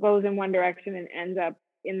goes in one direction and ends up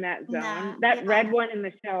in that zone. Nah. That Yeah. red one in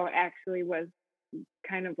the show actually was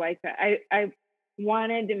kind of like that. I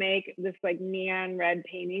wanted to make this like neon red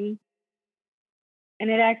painting, and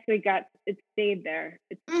it stayed there.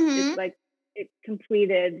 It's Mhm. like it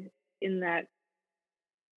completed in that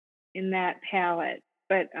palette.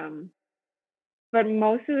 But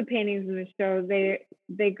most of the paintings in the show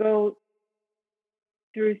they go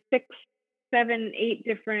through 6, 7, 8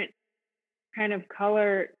 different kind of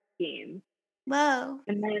color schemes, Whoa.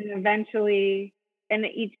 and then eventually, and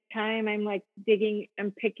each time I'm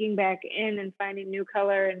picking back in and finding new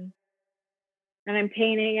color, and I'm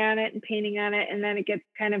painting on it and painting on it, and then it gets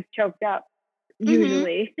kind of choked up Mhm.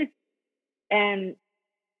 usually, and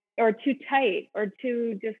or too tight or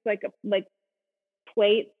too just like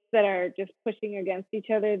plates that are just pushing against each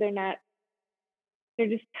other. They're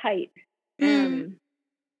just tight. Mm.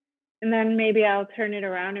 And then maybe I'll turn it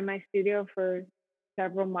around in my studio for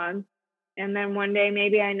several months. And then one day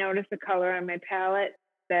maybe I notice a color on my palette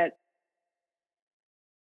that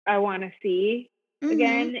I want to see Mhm.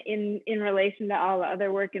 again in relation to all the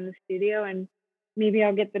other work in the studio, and maybe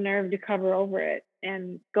I'll get the nerve to cover over it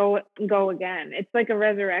and go again. It's like a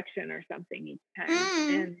resurrection or something each time. Mm.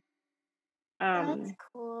 And That's um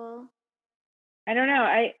cool. I don't know.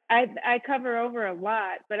 I cover over a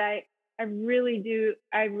lot, but I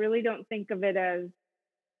really don't think of it as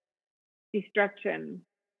destruction.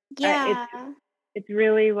 Yeah. It's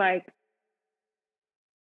really like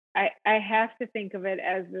I have to think of it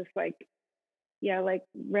as this like, yeah, like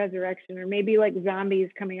resurrection, or maybe like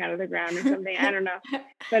zombies coming out of the ground or something. I don't know.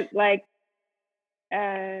 But like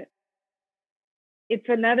it's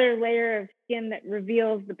another layer of skin that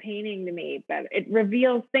reveals the painting to me, but it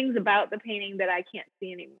reveals things about the painting that I can't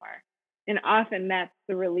see anymore. And often that's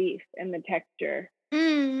the relief and the texture.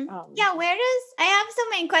 Yeah, where does I have so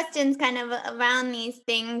many questions kind of around these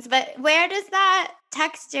things, but where does that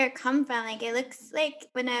texture come from? Like it looks like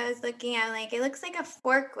when I was looking at like it looks like a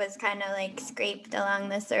fork was kind of like scraped along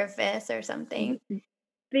the surface or something.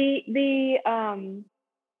 The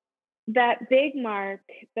that big mark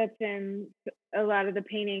that's in a lot of the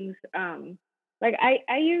paintings, like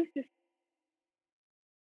I use just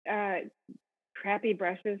crappy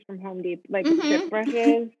brushes from Home Depot, like chip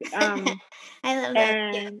brushes. I love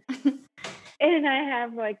that And too. and I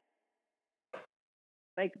have like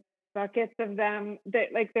buckets of them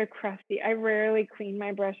that like they're crusty. I rarely clean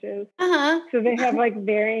my brushes, Uh-huh. so they have like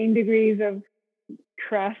varying degrees of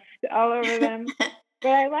crust all over them.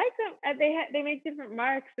 But I like them. They make different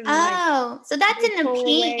marks and like Oh, so that's they in the pull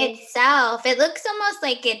paint away. itself. It looks almost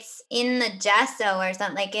like it's in the gesso or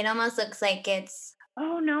something. Like it almost looks like it's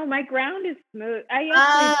Oh no, my ground is smooth. I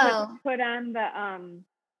actually oh. put on the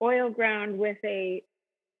oil ground with a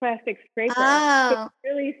plastic scraper. So it's Oh.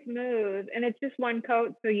 really smooth and it's just one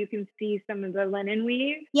coat so you can see some of the linen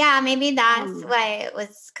weave. Yeah, maybe that's Um, why it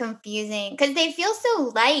was confusing because they feel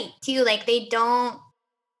so light too. Like they don't.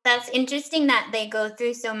 That's interesting that they go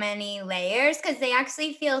through so many layers because they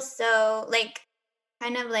actually feel so like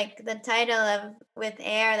kind of like the title of with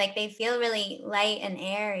air. Like they feel really light and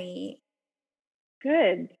airy.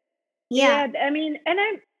 Good. Yeah. Yeah, I mean, and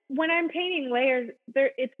when I'm painting layers,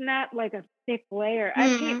 it's not like a thick layer. I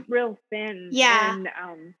paint Mm. real thin, Yeah.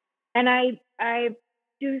 and I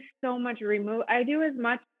do so much remove. I do as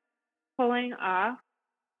much pulling off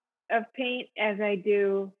of paint as I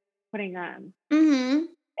do putting on. Mhm.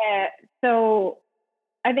 Uh, so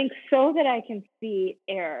I think so that I can see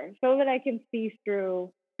air, so that I can see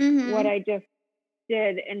through what Mhm. I just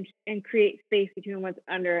did and create space between what's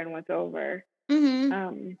under and what's over. Mhm.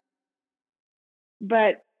 Um,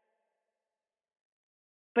 but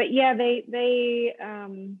yeah, they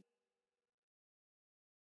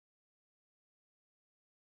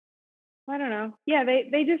I don't know. Yeah,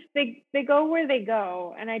 they just they go where they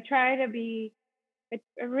go, and I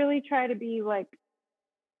really try to be like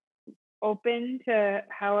open to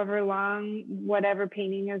however long whatever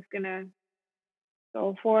painting is gonna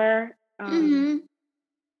go for. Mhm.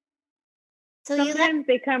 So you let Sometimes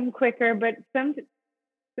they come quicker, but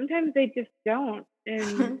sometimes they just don't.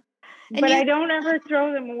 And and but you I don't ever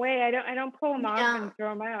throw them away. I don't pull them you off and don't. throw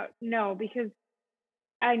them out. No, because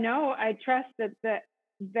I trust that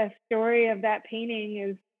the story of that painting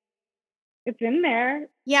is it's in there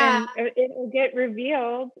Yeah. and it will get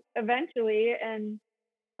revealed eventually. And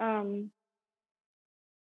um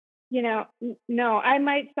no, I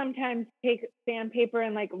might sometimes take sandpaper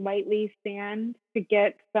and like lightly sand to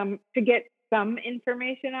get some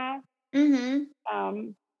information off. Mhm.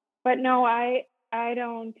 um but no, I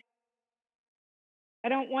don't I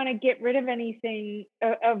don't want to get rid of anything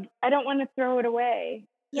of I don't want to throw it away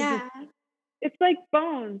because Yeah. it's like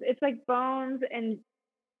bones. It's like bones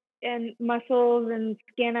and muscles and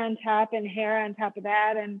skin on top and hair on top of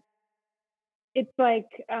that. And it's like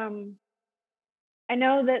I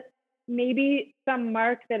know that maybe some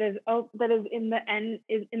mark that is in the end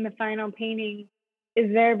is in the final painting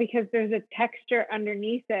is there because there's a texture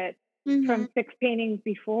underneath it Mhm. from six paintings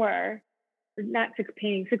before, or not six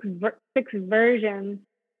paintings, six versions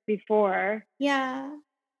before, Yeah.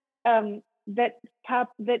 that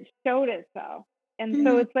showed itself. And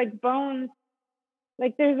so Mhm. it's like bones.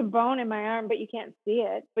 Like there's a bone in my arm, but you can't see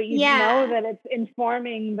it. But you know Yeah. that it's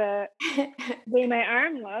informing the way my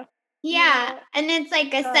arm looks. You Yeah, know, and it's,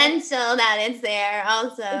 like, so essential that it's there it's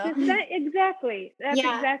also. exactly. That's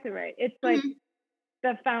Yeah. exactly right. It's like Mhm.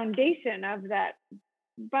 the foundation of that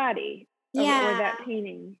body or Yeah, that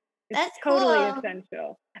painting. It's that's totally cool.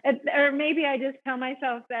 essential. Or maybe I just tell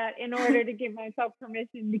myself that in order to give myself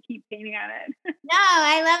permission to keep painting on it. No,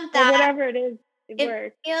 I love Or that. whatever it is, it It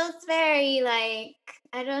works. feels very, like,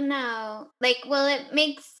 I don't know, like, well, it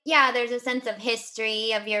makes yeah, there's a sense of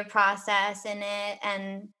history of your process in it,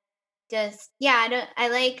 and just yeah, I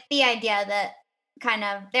like the idea that kind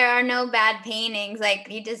of there are no bad paintings, like,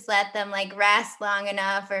 you just let them, like, rest long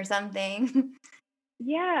enough or something.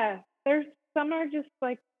 Yeah, there's some are just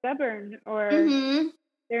like stubborn or Mhm.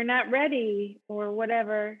 they're not ready or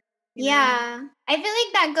whatever, you know. Yeah. I feel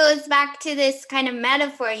like that goes back to this kind of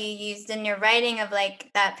metaphor you used in your writing of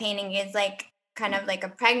like that painting is like kind of like a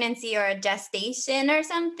pregnancy or a gestation or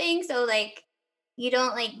something. So like you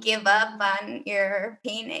don't like give up on your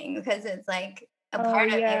painting because it's like a Oh part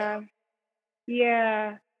of you. yeah.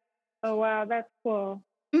 Yeah. Oh wow, that's cool.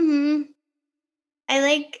 Mhm.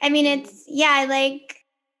 I mean, it's yeah,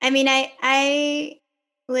 I mean, I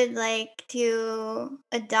would like to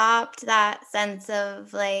adopt that sense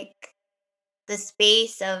of, like, the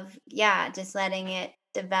space of, yeah, just letting it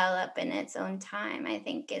develop in its own time, I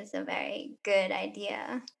think is a very good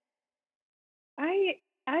idea. I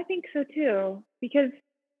I think so too, because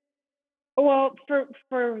well,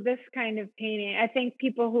 for this kind of painting, I think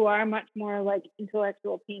people who are much more like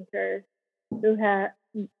intellectual painters who have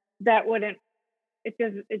that wouldn't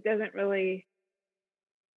it doesn't really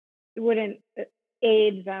it wouldn't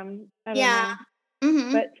aid them. I don't Yeah. know.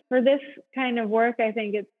 Mhm. But for this kind of work, I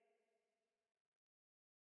think it's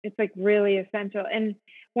like really essential. And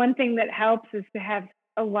one thing that helps is to have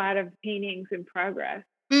a lot of paintings in progress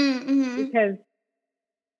Mhm. because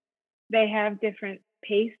they have different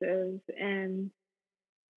paces and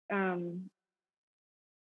um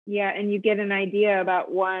yeah, and you get an idea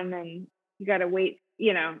about one and you got to wait,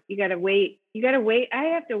 you got to wait. I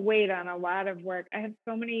have to wait on a lot of work. I have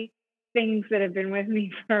so many things that have been with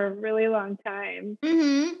me for a really long time.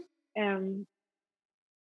 Mhm. Um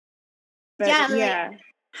but Yeah, like, yeah,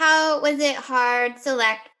 how was it hard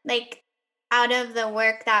like, out of the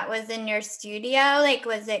work that was in your studio, like,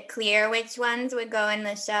 was it clear which ones would go in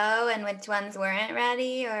the show and which ones weren't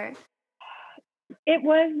ready, or it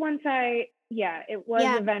was once I yeah, it was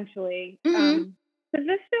Yeah. eventually. Mhm. Cuz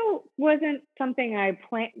this still wasn't something I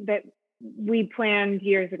planned that we planned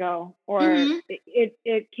years ago or Mhm.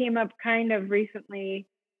 it came up kind of recently.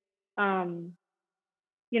 Um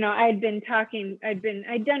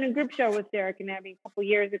I'd done a group show with Derek and Abby a couple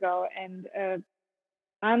years ago and a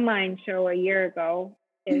online show a year ago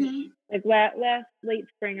ish, Mhm. like last late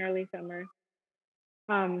spring, early summer.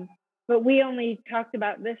 Um, but we only talked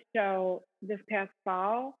about this show this past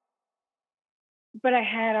fall. But I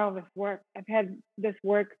had all this work. I've had this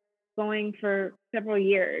work going for several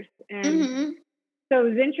years, and Mhm. so it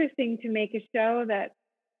was interesting to make a show that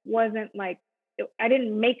wasn't like I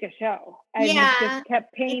didn't make a show. I just Yeah,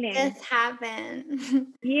 kept it painting. just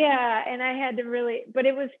happened. Yeah, and I had to really, but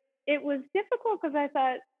it was difficult because I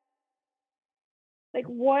thought, like,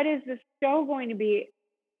 what is this show going to be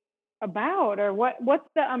about, or what's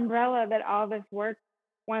the umbrella that all this work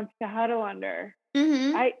wants to huddle under?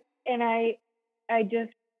 Mhm. I and I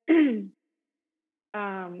just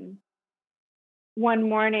um one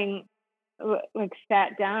morning like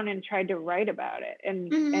sat down and tried to write about it,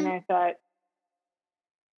 and Mhm. I thought,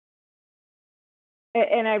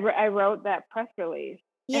 and I wrote that press release.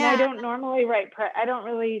 And I Yeah. don't normally I don't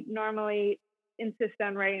really normally insist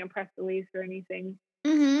on writing a press release or anything.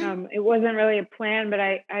 Mhm. It wasn't really a plan, but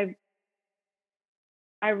I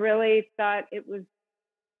really thought it was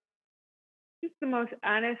just the most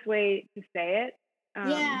honest way to say it, um,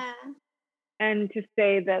 Yeah. and to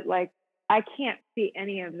say that, like, I can't see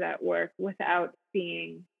any of that work without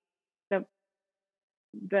seeing the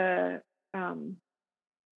the um,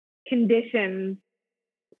 conditions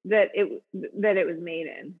that it was made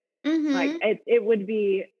in. Like Mhm. it would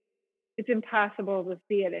be it's impossible to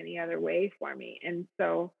see it any other way for me. And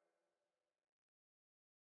so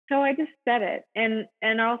I just said it. And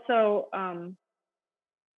also I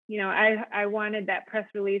wanted that press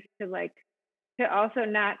release to like to also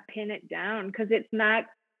not pin it down because it's not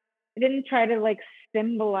I didn't try to like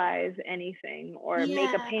symbolize anything or make a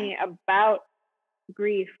Yeah. painting about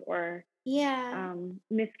grief Yeah.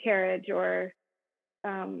 miscarriage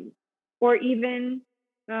um, or even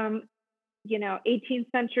um,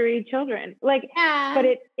 18th century children. Like, but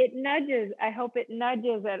Yeah. it nudges. I hope it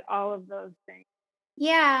nudges at all of those things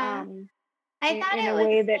Yeah. um, I thought in a it was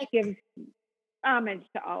way that like gives homage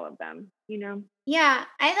to all of them. You know. yeah,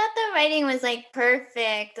 I thought the writing was like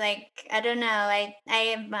perfect. Like I don't know,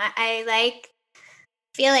 I like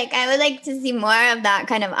feel like I would like to see more of that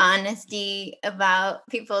kind of honesty about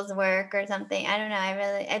people's work or something. I don't know.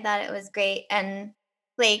 I thought it was great and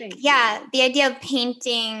like Thank you. yeah, the idea of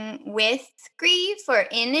painting with grief or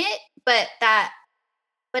in it, but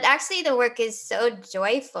actually the work is so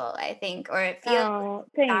joyful, I think, or it feels Oh,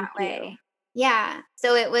 that thank you. way. Yeah.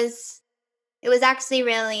 So it was actually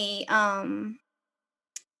really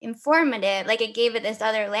informative. Like it gave it this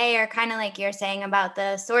other layer, kind of like you're saying about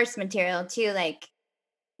the source material too. Like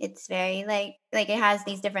it's very like it has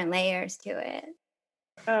these different layers to it.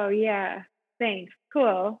 Oh yeah. Thanks.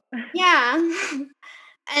 Cool. Yeah.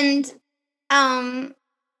 And um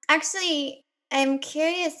actually I'm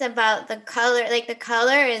curious about the color. Like the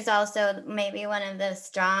color is also maybe one of the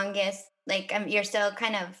strongest. Like you're so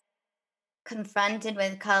kind of confronted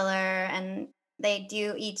with color and they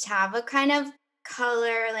do each have a kind of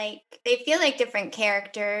color like they feel like different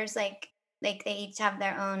characters like they each have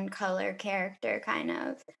their own color character kind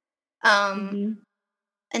of um Mhm.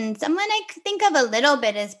 And someone I could think of a little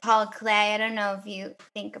bit is Paul Klee. I don't know if you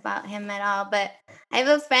think about him at all, but I have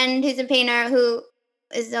a friend who's a painter who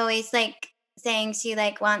is always like saying she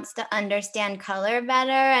like wants to understand color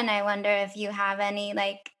better, and I wonder if you have any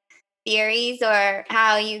like theories or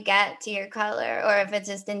how you get to your color or if it's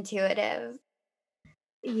just intuitive.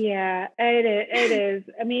 Yeah, it is.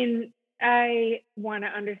 I mean, I want to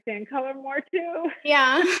understand color more too.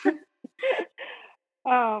 Yeah.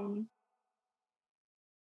 um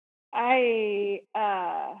I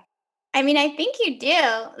I mean, I think you do.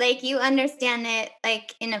 Like you understand it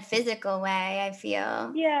like in a physical way, I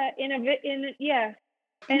feel. yeah, yeah.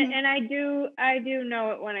 Mhm. And I do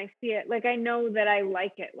know it when I see it. Like I know that I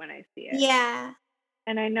like it when I see it. Yeah.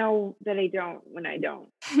 And I know that I don't when I don't.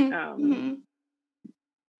 Um Mhm.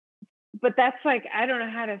 but that's like I don't know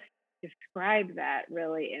how to describe that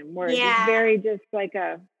really in words. It's Yeah. very just like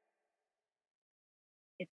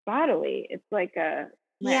it's bodily. It's like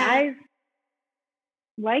my Yeah. eyes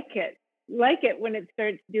like it when it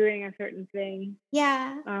starts doing a certain thing.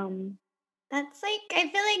 Yeah. Um That's like I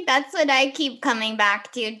feel like that's what I keep coming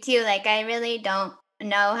back to too. Like I really don't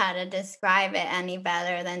know how to describe it any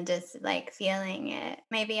better than just like feeling it.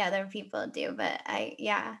 Maybe other people do, but I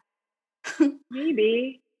yeah.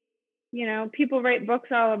 maybe, people write books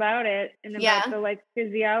all about it and about Yeah. the like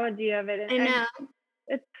physiology of it, and I know.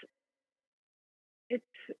 it's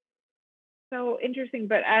it's so interesting.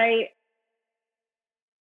 But I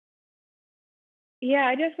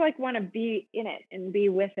just like want to be in it and be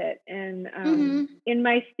with it. And Mhm. in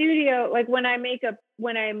my studio, like when I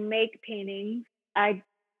make paintings, I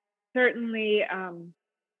certainly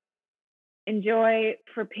enjoy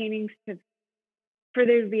for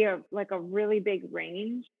there to be a really big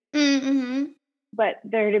range, Mhm. but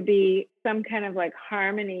there to be some kind of like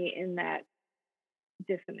harmony in that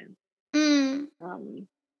dissonance. Mm. Um,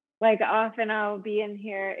 like often I'll be in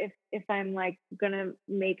here if I'm like gonna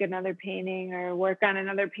make another painting or work on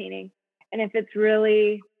another painting, and if it's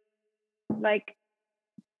really like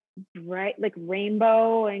bright, like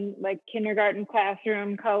rainbow and like kindergarten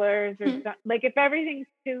classroom colors or Mm. something, like if everything's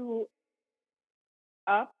too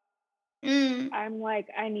up, Mm. I'm like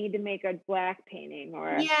I need to make a black painting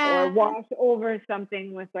or Yeah. wash over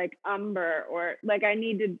something with like umber, or like I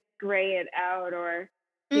need to gray it out or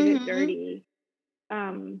get it Mhm. dirty.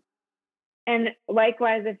 Um, and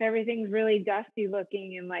likewise, if everything's really dusty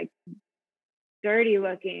looking and like dirty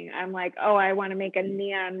looking, I'm like, oh, I want to make a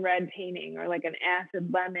neon red painting or like an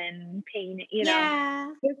acid lemon paint,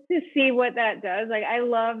 Yeah. just to see what that does. Like I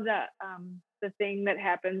love the thing that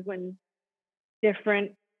happens when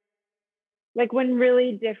different when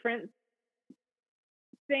really different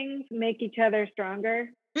things make each other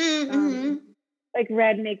stronger. Um Mhm. like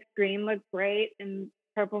red makes green look great and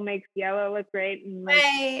purple makes yellow look great, and like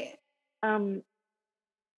Right. um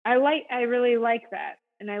I really like that,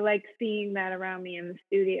 and I like seeing that around me in the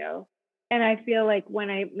studio. And I feel like when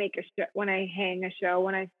I make a show, when I hang a show,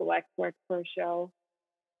 when I select work for a show,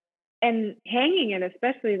 and hanging it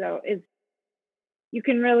especially though, is you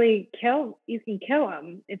can kill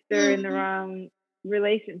them if they're in the Mhm. wrong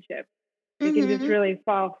relationship. They can just Mhm. really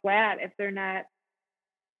fall flat if they're not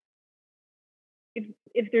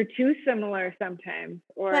if they're too similar sometimes,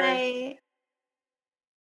 or Right.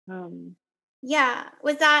 um Yeah.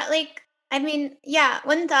 Was that like I mean, yeah,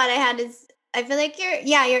 one thought I had is I feel like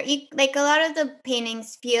like a lot of the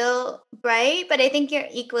paintings feel bright, but I think you're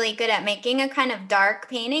equally good at making a kind of dark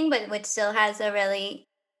painting, but which still has a really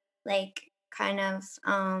like kind of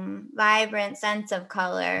vibrant sense of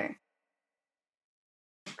color.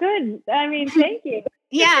 good. I mean, thank you.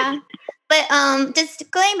 Yeah. But just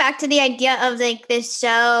going back to the idea of like this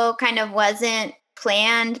show kind of wasn't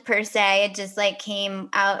planned per se, it just like came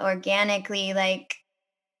out organically. Like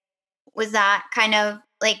was that kind of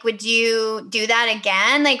like would you do that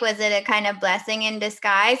again? Like was it a kind of blessing in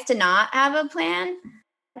disguise to not have a plan?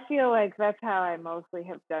 I feel like that's how I mostly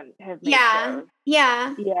have made Yeah. shows.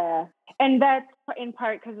 Yeah. Yeah. And that's in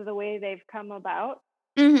part because of the way they've come about.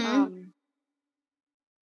 Mhm. Um,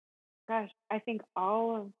 gosh, I think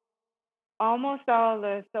almost all of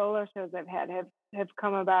the solo shows I've had have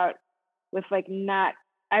come about with like not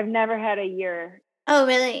I've never had Oh,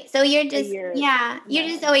 really? So a year you're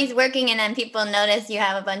just no. always working and then people notice you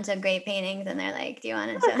have a bunch of great paintings and they're like, "Do you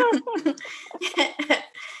want to show?"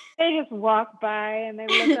 They just walk by and they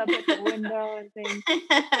look up at the window and think,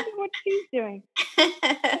 wonder what she's doing.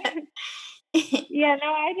 Yeah,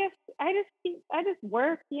 no, I just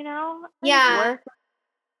work, I just Yeah. work,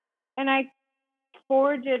 and I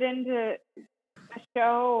forge it into a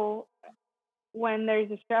show when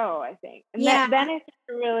there's a show, I think. And Yeah. then I start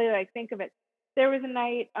to really like think of it. There was a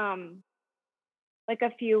night like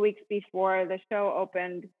a few weeks before the show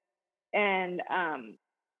opened, and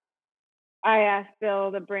I asked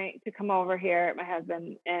Bill to come over here, my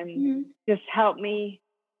husband, and Mhm. just help me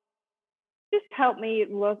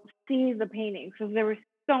see the paintings, because there were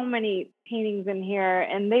so many paintings in here,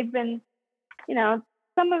 and they've been, you know,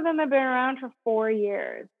 some of them have been around for 4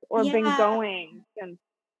 years or been Yeah. going since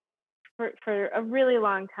for a really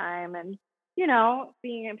long time. And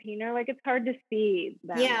being a painter, like, it's hard to see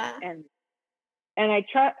them, Yeah. and I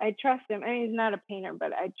trust him. I mean, he's not a painter,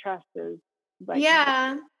 but I trust his, like,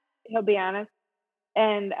 Yeah. he'll be honest.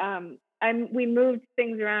 And we moved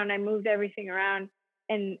things around. I moved everything around,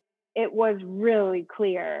 and it was really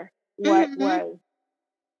clear Mhm.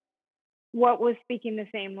 what was speaking the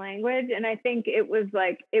same language. And I think it was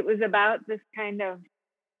about this kind of,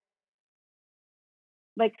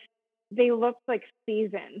 like, they looked like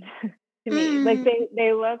seasoned to me. Like, Mm.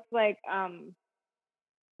 they looked like, I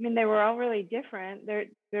mean, they were all really different.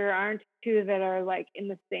 There aren't two that are like in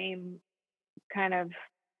the same kind of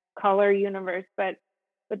color universe, but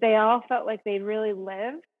they all felt like they really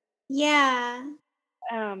lived. Yeah.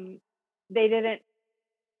 They didn't,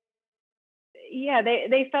 yeah,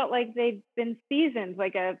 they felt like they'd been seasoned,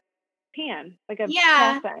 like a like a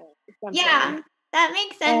Yeah. cast iron or something. Yeah. That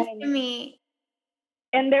makes sense to And me.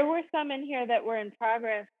 there were some in here that were in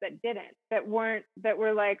progress that didn't, that were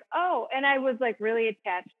like, oh, and I was like really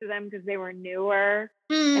attached to them because they were newer.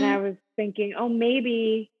 And I Mm. was thinking, oh,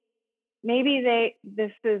 maybe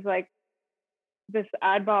this is like this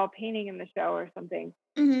oddball painting in the show or something.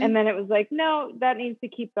 And Mhm. then it was like, no, that needs to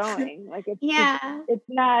keep going. Like, Yeah. it's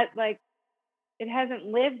not like, it hasn't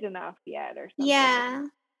lived enough yet or something. Yeah.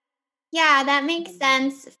 Yeah, that makes Um,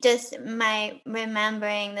 sense. Just my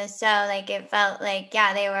remembering the show, like it felt like,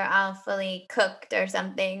 yeah, they were all fully cooked or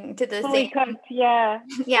something to the Fully same. cooked, yeah.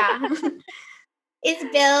 Yeah. Is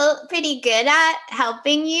Bill pretty good at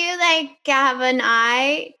helping you, like, have an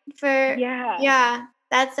eye for Yeah. yeah,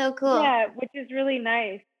 that's so cool. Yeah, which is really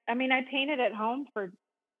nice. I mean, I painted at home for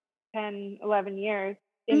 10, 11 years.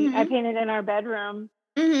 I Mhm. painted in our bedroom,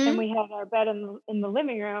 and Mhm. we had our bed in the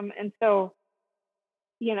living room. And so,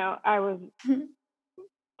 I was,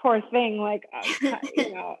 poor thing, like,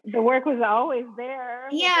 the work was always there.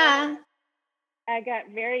 But then Yeah. I got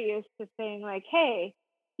very used to saying, like, hey,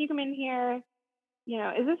 you come in here,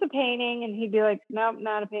 is this a painting? And he'd be like, nope,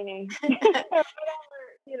 not a painting. Or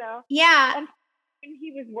whatever, Yeah. And when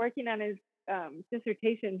he was working on his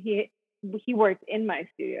dissertation, he worked in my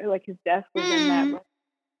studio, like his desk was in that Mm. room.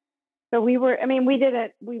 So I mean, we did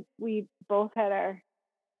it. We both had our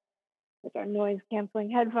noise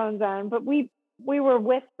canceling headphones on, but we were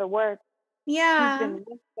with the work. He's Yeah. been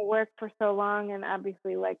with the work for so long, and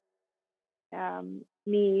obviously, like,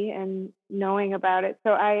 me, and knowing about it.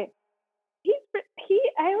 So he's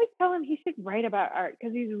I always tell him he should write about art,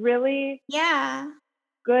 because Yeah.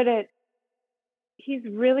 good at he's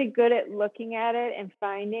really good at looking at it and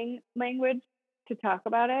finding language to talk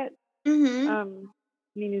about it. Mhm.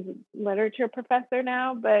 I mean, he's a literature professor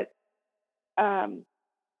now, but um,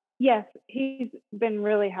 yes, he's been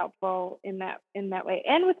really helpful in that way,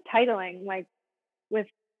 and with titling. Like, with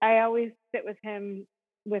I always sit with him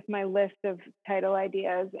with my list of title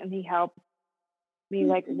ideas, and he helps me,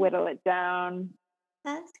 like, Mhm. whittle it down.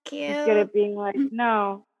 That's He's good cute. at being like,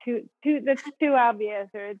 no, that's too obvious,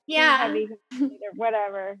 or it's too Yeah. heavy, or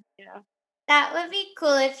whatever. That would be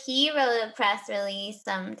cool if he wrote a press release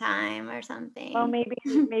sometime or Well, something.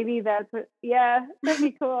 maybe that's what. Yeah, that'd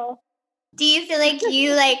be cool. Do you feel like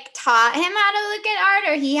you, like, taught him how to look at art,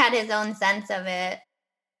 or he had his own sense of it?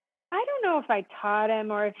 I don't know if I taught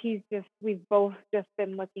him, or if we've both just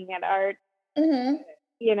been looking at art. Mhm.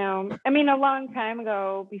 I mean, a long time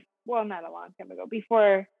ago, well, not a long time ago,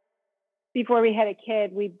 before we had a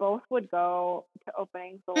kid, we both would go to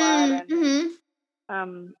openings a lot. Mm, And mhm.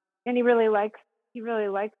 um, and he really likes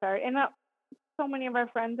art, and so many of our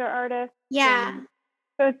friends are artists, Yeah. and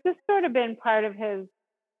so it's just sort of been part of his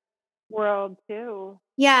world too.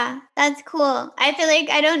 Yeah, that's cool. I feel like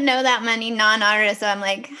I don't know that many non-artists, so I'm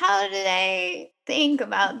like, "How do they think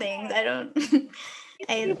about things?" I don't He's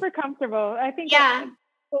I super comfortable. I think yeah.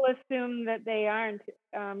 people assume that they aren't,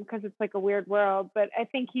 because it's like a weird world. But I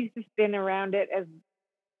think he's just been around it as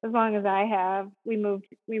long as I have. We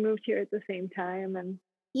moved here at the same time, and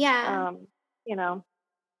Yeah. um, you know,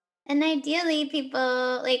 And ideally,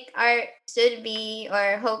 people like art should be,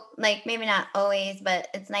 or hope, like maybe not always, but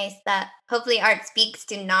it's nice that hopefully art speaks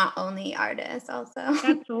to not only artists also.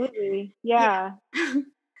 absolutely, Yeah. yeah,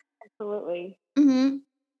 absolutely. Mhm.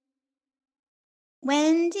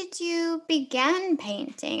 When did you begin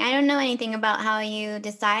painting? I don't know anything about how you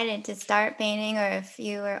decided to start painting or if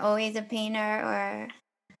you were always a painter or.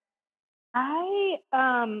 I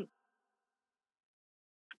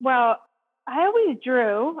well, I always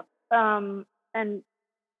drew and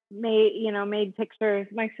made pictures.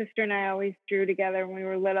 My sister and I always drew together when we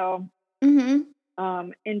were little, Mhm.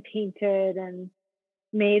 and painted and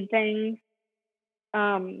made things.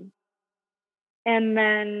 Um, and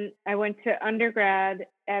then I went to undergrad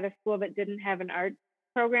at a school that didn't have an art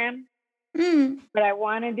program, Mm. but I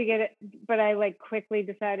wanted to get it. But I like quickly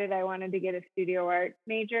decided I wanted to get a studio art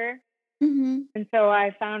major, Mhm. and so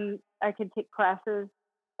I found I could take classes,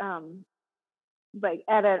 um, like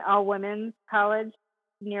at an all women's college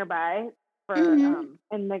nearby for Mhm.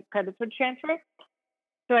 and the credits would transfer.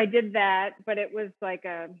 So I did that, but it was like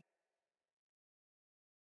a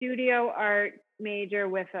studio art major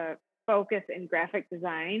with a focus in graphic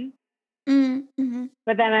design. Mm. Mhm.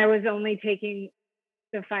 But then I was only taking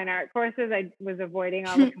the fine art courses. I was avoiding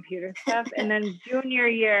all the computer stuff. And then junior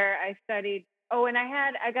year, I studied. Oh, and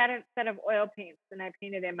I got a set of oil paints, and I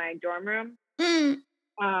painted in my dorm room, Mm.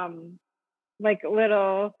 um, like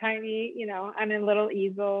little tiny, on a little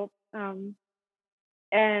easel. And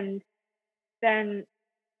then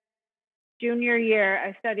junior year,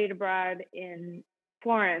 I studied abroad in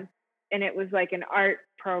Florence, and it was like an art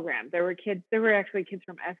program. There were actually kids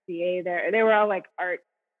from SCA there. They were all like art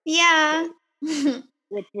Yeah. kids,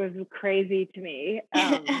 which was crazy to me.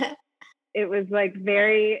 It was like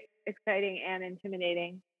very exciting and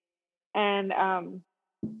intimidating. And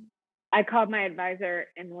I called my advisor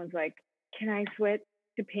and was like, "Can I switch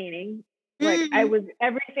to painting?" Like Mm.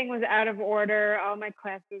 everything was out of order. All my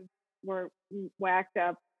classes were whacked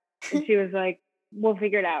up. And she was like, "We'll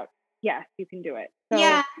figure it out. Yes, you can do it."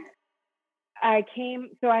 Yeah.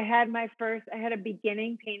 So I had a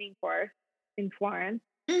beginning painting course in Florence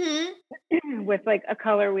Mhm. with like a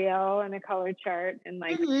color wheel and a color chart, and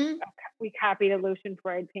like Mhm. we copied a Lucian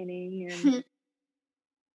Freud painting,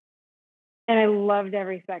 and I loved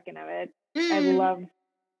every second of it. I Mm. loved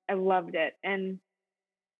I loved it. And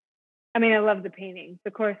I mean, I loved the painting.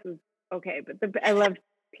 The course was okay, but I loved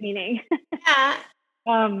painting. Yeah.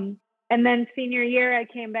 um and then senior year I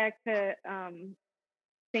came back to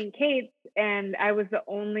St. Kate's, and I was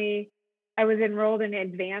enrolled in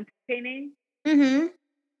advanced painting, Mhm.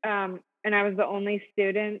 and I was the only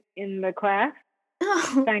student in the class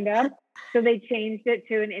Oh. signed up. So they changed it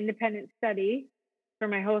to an independent study for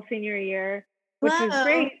my whole senior year, which was Whoa.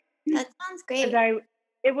 great That sounds because great.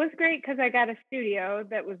 it was great because I got a studio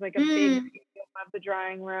that was like a big Mm. studio above the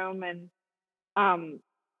drawing room, and um,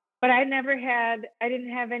 but I didn't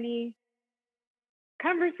have any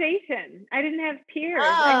conversation. I didn't have peers.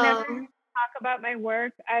 I never Oh. talk about my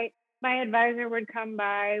work. My advisor would come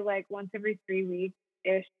by like once every 3 weeks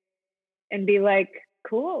ish and be like,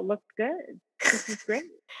 "Cool, looks good. This is great."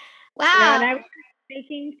 And Wow. I was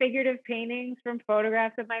making figurative paintings from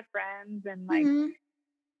photographs of my friends, and like Mhm.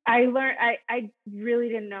 I learned I really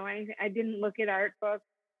didn't know anything. I didn't look at art books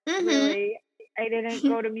Mhm. really. I didn't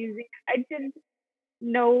go to museums. I did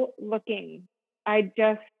no looking. I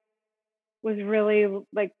just was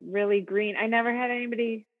really green. I never had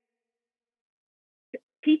anybody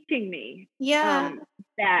teaching me Yeah.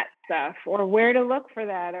 that stuff or where to look for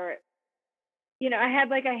that, or I had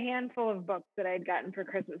like a handful of books that I'd gotten for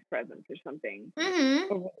Christmas presents or something.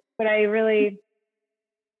 Mhm. But I really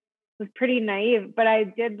was pretty naive, but I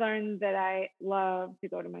did learn that I love to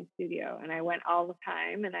go to my studio, and I went all the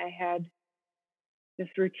time, and I had this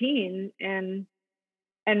routine. And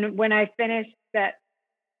when I finished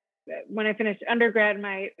undergrad,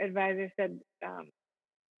 my advisor said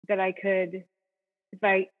that I could, if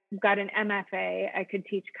I got an MFA, I could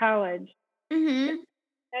teach college. Mhm.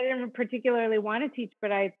 I didn't particularly want to teach,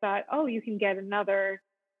 but I thought, oh, you can get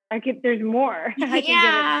there's more. I can get a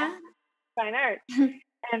Yeah. fine art.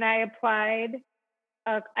 And I applied.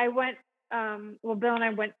 I went, Bill and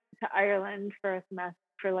I went to Ireland for a semester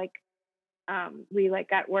for we like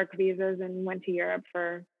got work visas and went to Europe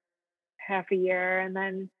for half a year. And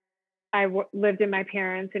then lived in my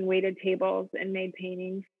parents and waited tables and made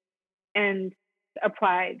paintings and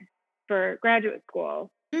applied for graduate school.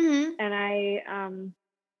 Mhm. And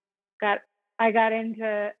got I got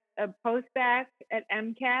into a postbac at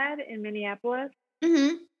MCAD in Minneapolis,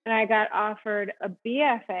 Mhm. and I got offered a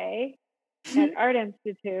BFA at Art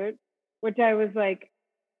Institute, which I was like,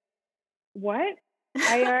 "What?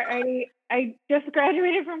 I just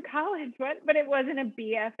graduated from college. What?" But it wasn't a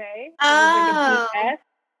BFA. It was like a Oh. BS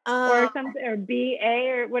Oh. or something, or BA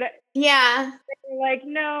or what. Yeah. They were like,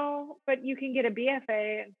 "No, but you can get a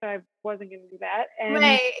BFA," and so I wasn't going to do that. And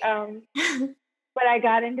Right. but I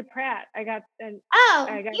got into Pratt. I got Oh,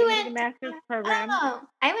 into you the went to master's Pratt. program. Oh,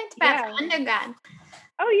 I went to Pratt Yeah. for undergrad.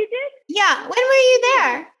 Oh, you did? Yeah. When were you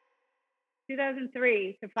there?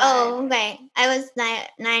 2003 to 5. Oh, okay. I was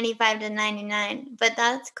 95 to 99, but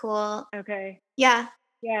that's cool. Okay. Yeah.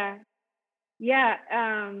 Yeah. Yeah.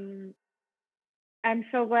 I'm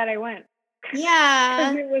so glad I went.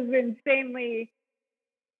 Yeah. Because it was insanely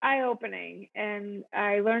eye-opening, and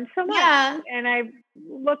I learned so much. Yeah. And I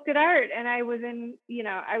looked at art, and I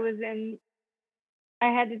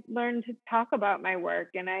had to learn to talk about my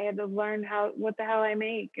work, and I had to learn what the hell I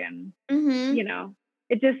make, and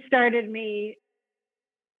it just started me.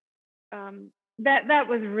 That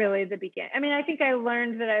was really the beginning. I mean, I think I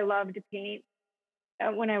learned that I loved to paint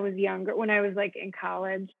when I was younger, when I was like in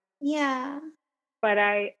college. Yeah. But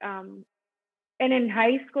and in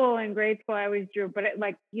high school and grade school, I always drew. But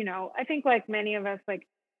I think like many of us, like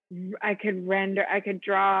I could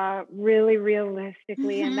draw really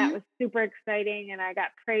realistically, and that was super exciting. And I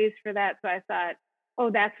got praised for that, so I thought, oh,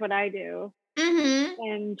 that's what I do.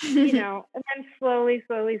 And and then slowly,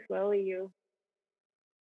 you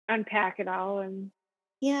unpack it all, and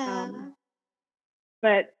Yeah.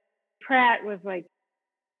 but Pratt was like,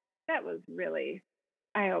 that was really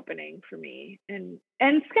eye-opening for me, and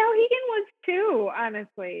Skowhegan was too,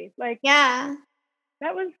 honestly. Like, Yeah.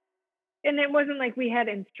 that was, and it wasn't like we had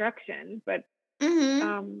instruction, but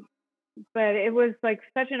but it was like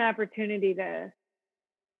such an opportunity to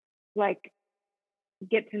like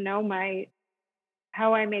get to know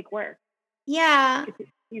how I make work. Yeah. Get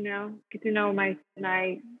to know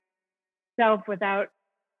myself without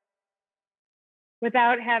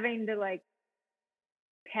having to like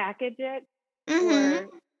package it or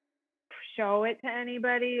show it to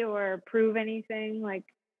anybody or prove anything. Like,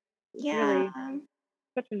 it's really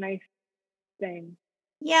such a nice thing.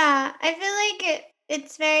 Yeah, I feel like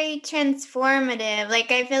it's very transformative.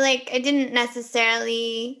 Like I feel like I didn't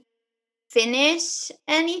necessarily finish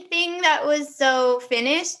anything that was so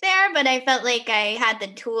finished there, but I felt like I had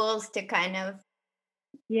the tools to kind of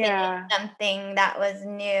finish something that was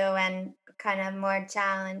new and kind of more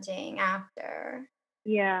challenging after.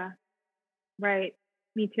 Yeah. Right.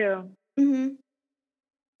 Me too.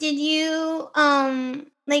 Did you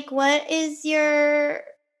like what is your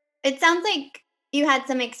it sounds like you had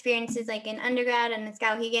some experiences like in undergrad and in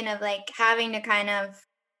Skowhegan of like having to kind of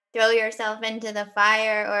throw yourself into the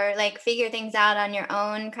fire or like figure things out on your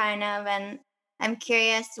own kind of, and I'm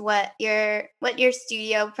curious what your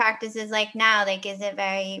studio practice is like now. Like is it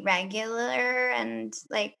very regular and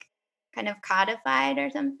like kind of codified or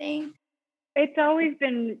something? It's always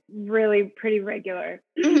been really pretty regular.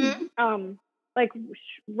 Like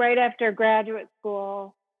right after graduate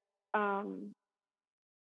school,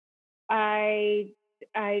 I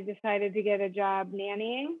decided to get a job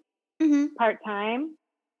nannying part-time,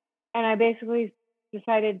 and I basically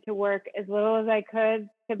decided to work as little as I could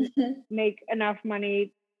to make enough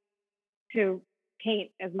money to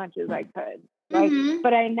paint as much as I could. Like,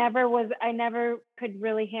 but I never could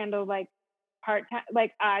really handle like part-time,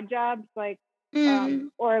 like odd jobs, like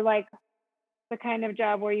or like the kind of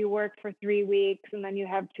job where you work for 3 weeks and then you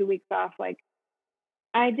have 2 weeks off. Like,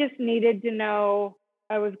 I just needed to know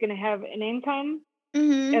I was going to have an income,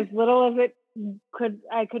 as little as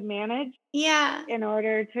I could manage. Yeah. In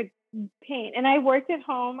order to paint. And I worked at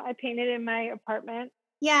home. I painted in my apartment.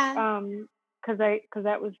 Yeah. Cuz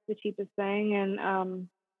that was the cheapest thing, and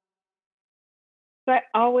so I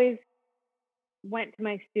always went to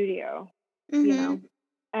my studio,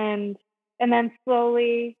 And then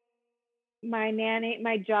slowly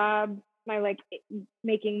my job, my like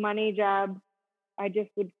making money job, I just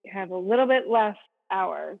would have a little bit less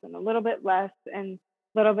hours and a little bit less and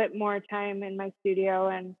a little bit more time in my studio,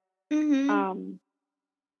 and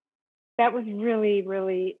that was really,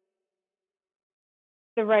 really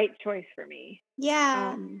the right choice for me.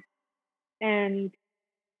 Yeah. And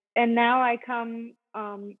now I come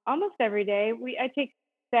almost every day. I take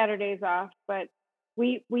Saturdays off, but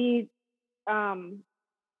we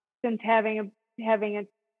since having a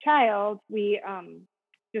child, we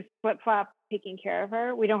just flip flop taking care of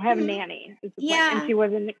her. We don't have a nanny, is the point.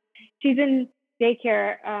 And she's in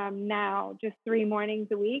daycare now, just 3 mornings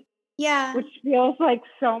a week. Yeah. Which feels like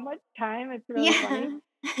so much time. It's really funny.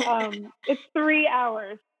 It's 3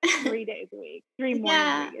 hours, 3 days a week, 3 mornings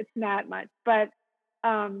a week. It's not much, but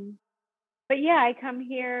yeah, I come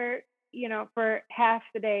here, for half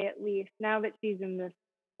the day at least. Now that she's in this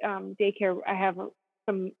daycare, I have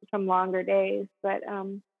some longer days, but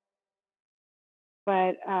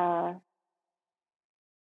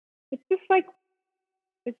it's just like,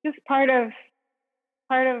 it's just part of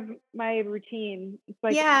part of my routine. It's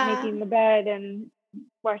like Yeah. making the bed and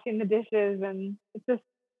washing the dishes, and it's just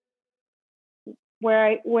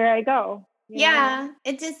where I go, you know? Yeah.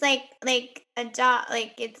 It's just like a job.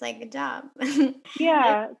 Like it's like a job.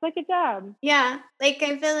 Yeah, it's like a job. Yeah, like,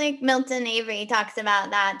 I feel like Milton Avery talks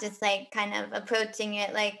about that, just, like, kind of approaching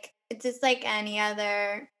it like it's just like any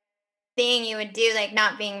other thing you would do, like,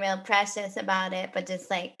 not being real precious about it, but just,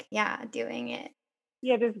 like, yeah, doing it.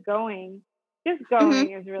 Yeah, just going. Just Mhm.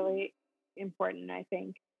 going is really important, I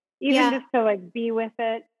think. Even Yeah. just to, like, be with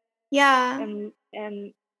it Yeah.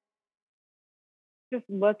 and just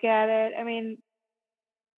look at it. I mean,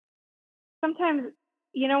 sometimes,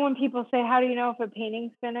 when people say, "How do you know if a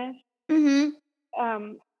painting's finished?" Mhm.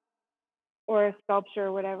 Um, or a sculpture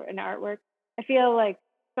or whatever, an artwork, I feel like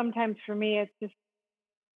sometimes for me,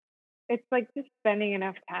 it's like just spending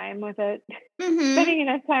enough time with it, Mhm. spending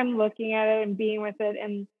enough time looking at it and being with it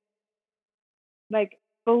and, like,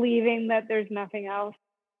 believing that there's nothing else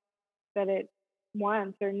that it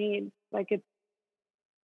wants or needs. Like,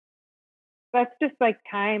 that's just like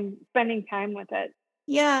spending time with it,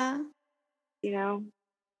 Yeah. you know?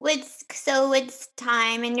 Would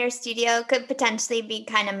time in your studio could potentially be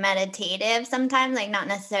kind of meditative sometimes, like, not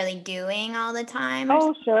necessarily doing all the time or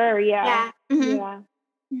Oh, sure, yeah. Yeah. Mhm. Yeah.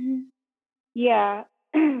 Mhm. Yeah.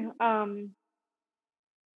 um,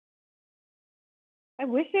 I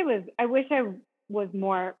wish I was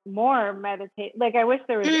more meditate like, I wish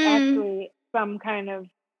there was Mm. actually some kind of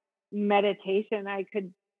meditation I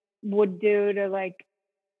would do to, like,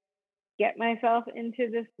 get myself into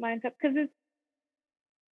this mindset, because it's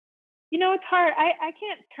hard. I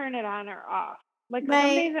can't turn it on or off. Like, some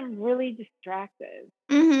Right. days I'm really distracted,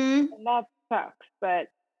 Mhm. and that sucks, but,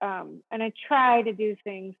 and I try to do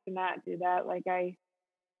things to not do that. Like, I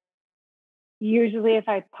usually, if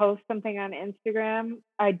I post something on Instagram,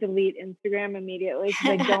 I delete Instagram immediately because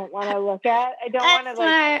I don't wanna, That's like,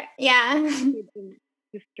 smart. Yeah. get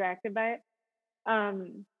distracted by it.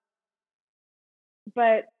 Um,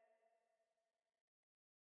 but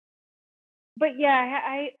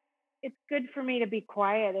yeah, it's good for me to be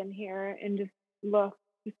quiet in here and just look,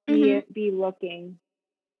 just Mhm. be looking,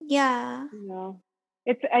 Yeah. you know.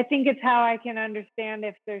 I think it's how I can understand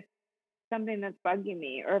if there's something that's bugging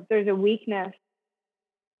me, or if there's a weakness.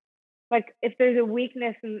 Like, if there's a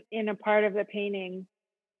weakness in a part of the painting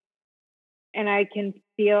and I can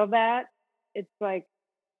feel that, it's like,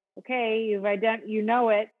 okay, you know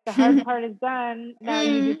it. The hard part is done. Now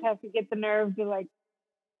you just Mm. have to get the nerve to, like,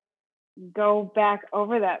 go back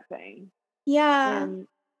over that thing Yeah. and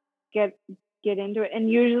get into it. And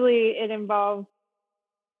usually it involves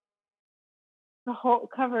the whole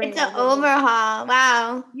It's covering an over the overhaul.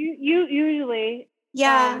 Wow. you usually,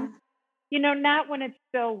 Yeah. not when it's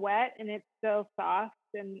still wet and it's still soft,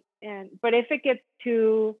 but if it gets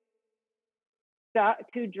too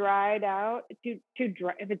dried out, too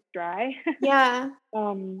dry, if it's dry, Yeah.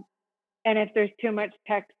 um, and if there's too much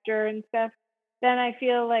texture and stuff, then I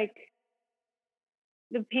feel like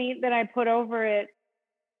the paint that I put over it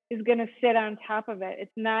is gonna sit on top of it.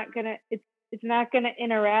 It's not gonna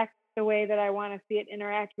interact the way that I want to see it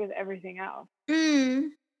interact with everything else.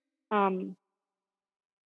 Mm. Um,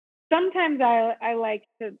 Sometimes I like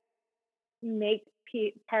to make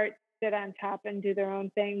parts sit on top and do their own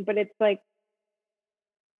thing, but it's like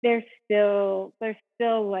they're still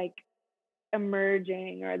like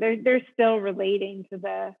emerging, or they're still relating to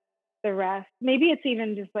the rest. Maybe it's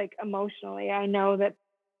even just like emotionally. I know that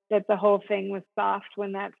the whole thing was soft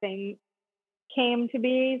when that thing came to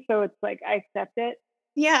be, so it's like I accept it.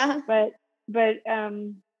 Yeah. But but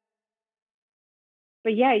um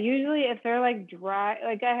but yeah, usually if they're like dry,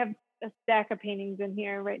 like, I have a stack of paintings in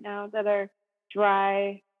here right now that are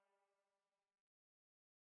dry.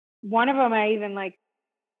 One of them I even, like,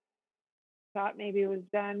 thought maybe it was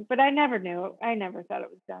done, but I never knew. I never thought it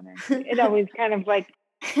was done. Actually, it always kind of, like,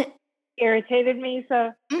 irritated me.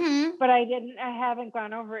 So, Mhm. but I haven't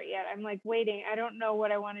gone over it yet. I'm, like, waiting. I don't know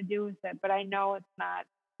what I want to do with it, but I know it's not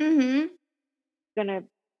Mhm. gonna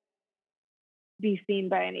be seen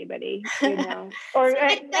by anybody, or So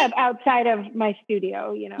it's like outside of my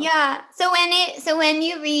studio. Yeah. So when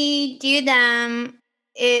you redo them,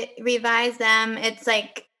 revise them, it's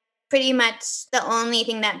like pretty much the only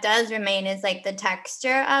thing that does remain is like the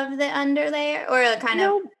texture of the underlayer or a kind of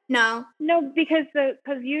No, no. no, because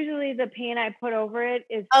usually the paint I put over it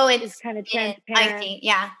Oh, is it's kind of I transparent. see.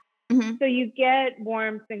 Yeah. Mhm. So you get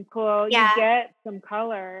warmth and cool, you Yeah. get some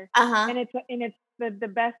color, Uh-huh. and it's the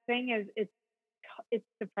best thing is it's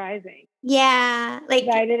surprising Yeah. that Like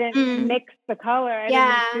I didn't mm, mix the color, I didn't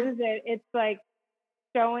yeah. choose it. It's like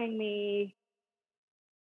showing me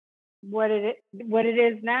what it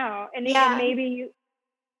is now. And Yeah. maybe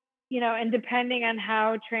and depending on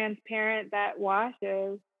how transparent that wash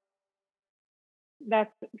is,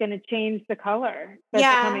 that's going to change the color that's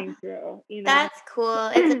Yeah. coming through, That's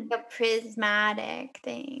cool. It's like a prismatic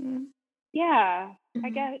thing. Yeah, I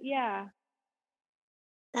Mhm. guess, yeah.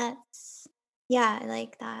 That's yeah, I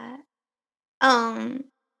like that. Um,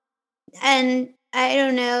 and I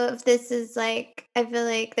don't know if this is like I feel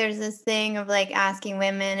like there's this thing of like asking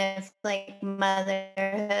women if like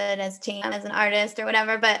motherhood has changed as an artist or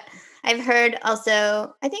whatever, but I've heard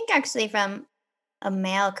also I think actually from a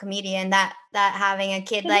male comedian that having a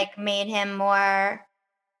kid like made him more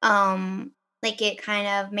like it kind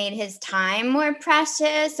of made his time more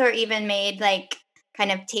precious or even made like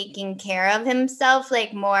kind of taking care of himself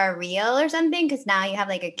like more real or something because now you have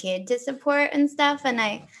like a kid to support and stuff and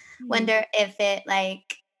I Mhm. wonder if it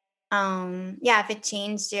like yeah if it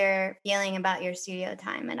changed your feeling about your studio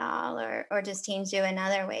time at all or just changed you in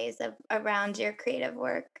other ways of around your creative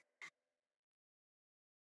work.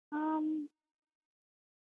 Um,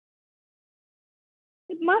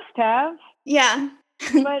 it must have, Yeah.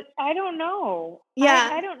 but I don't know. Yeah.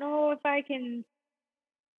 I don't know if I can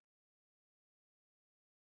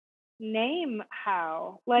name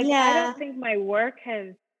how. Like, I Yeah. don't think my work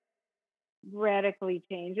has radically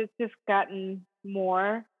changed. It's just gotten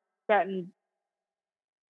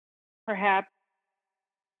perhaps,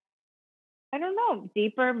 I don't know,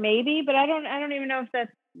 deeper maybe, but I don't even know if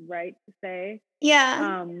that's right to say.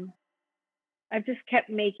 Yeah. Um, I've just kept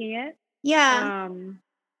making it. Yeah. Um,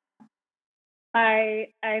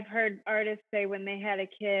 I've heard artists say when they had a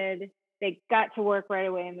kid, they got to work right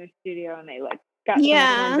away in their studio and they like got so much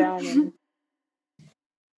more Yeah. done. And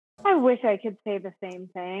I wish I could say the same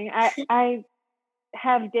thing. I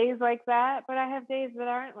have days like that, but I have days that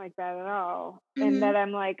aren't like that at all. And Mhm. that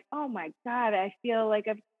I'm like, oh my God, I feel like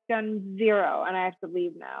I've done zero and I have to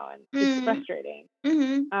leave now. And it's Mm. frustrating.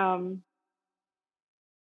 Mhm.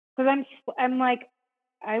 Because I'm like,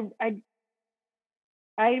 I I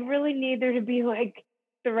I really need there to be like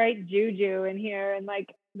the right juju in here and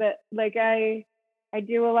like I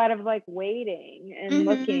do a lot of like waiting and Mhm.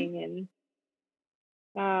 looking and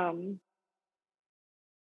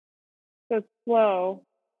so it's slow.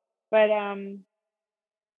 But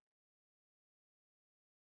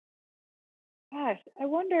gosh, I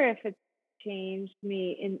wonder if it's changed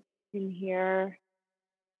me in here.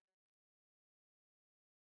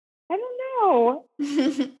 I don't know.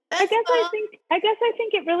 That's cool. I guess I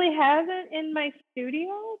think it really hasn't in my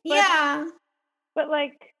studio, Yeah. but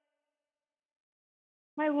like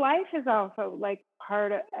my life is also like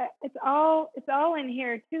part of it's all in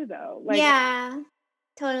here too though. Like Yeah.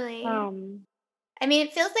 Totally. um I mean,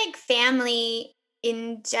 it feels like family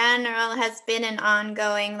in general has been an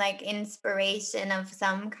ongoing like inspiration of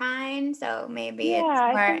some kind, so maybe yeah, it's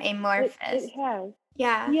I more think amorphous. it has.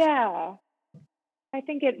 Yeah. Yeah, I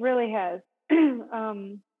think it really has.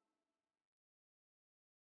 um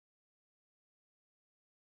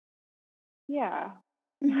yeah.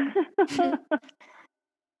 Mhm.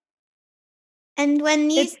 And when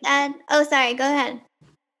you It's said oh, sorry, go ahead.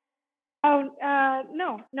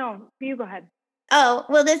 no, you go ahead. Oh,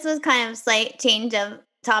 well, this was kind of slight change of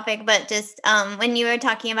topic, but just when you were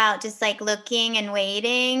talking about just like looking and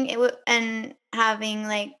waiting, and having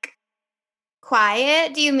like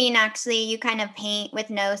quiet. Do you mean actually you kind of paint with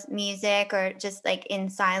no music or just like in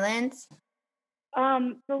silence?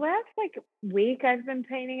 The last like week I've been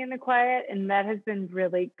painting in the quiet and that has been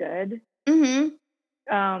really good. Mhm.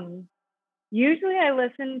 Um Usually I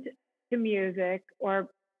listen to music or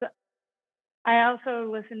I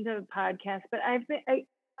also listen to podcasts, but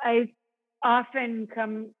I often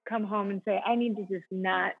come home and say I need to just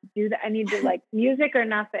not do that. I need to like music or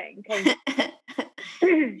nothing because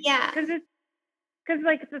Yeah. it's because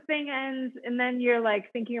like the thing ends and then you're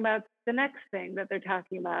like thinking about the next thing that they're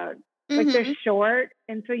talking about. Like they're Mhm. short,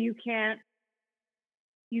 and so you can't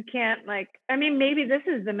like I mean maybe this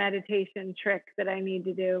is the meditation trick that I need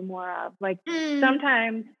to do more of. Like Mm.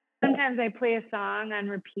 sometimes sometimes I play a song on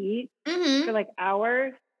repeat for Mhm. like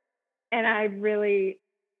hours and I really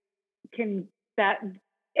can that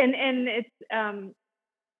and it's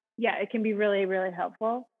yeah, it can be really really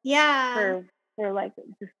helpful Yeah. for like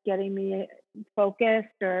just getting me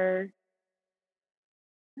focused or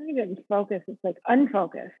not even focused, it's like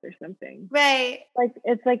unfocused or something. Right. Like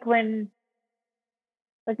it's like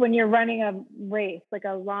when you're running a race, like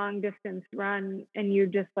a long distance run, and you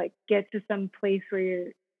just like get to some place where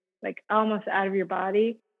you're like almost out of your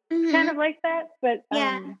body. It's kind Mhm. of like that,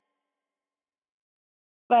 Yeah.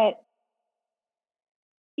 but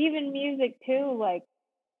even music too, like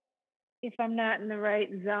if I'm not in the right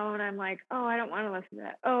zone, I'm like, oh, I don't want to listen to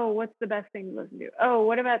that. Oh, what's the best thing to listen to? Oh,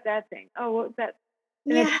 what about that thing? Oh, what's that?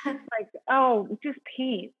 And it's Yeah. just like, oh, just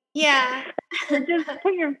paint. Yeah. Or just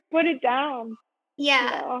put it down, you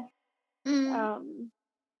Yeah. know. Mm.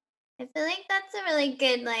 I feel like that's a really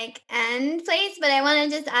good like end place, but I want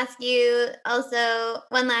to just ask you also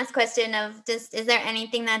one last question of just is there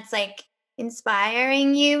anything that's like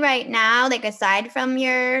inspiring you right now, like aside from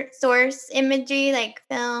your source imagery, like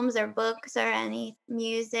films or books or any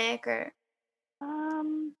music or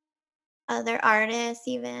Um, other artists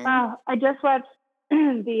even? wow, I just watched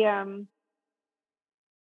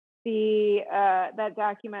that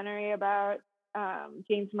documentary about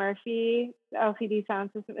James Murphy, the LCD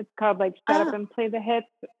sound system. It's called like Shut Up Oh, and Play the Hits,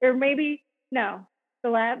 or maybe no, the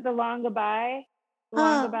Long Goodbye, the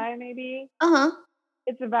Long oh, Goodbye maybe. uh-huh.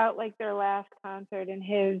 It's about like their last concert and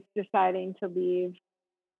his deciding to leave,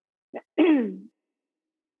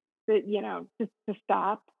 just to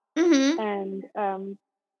stop. Mm-hmm. And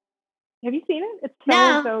have you seen it? It's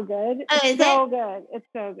No. so good. Oh, It's is it? so good. It's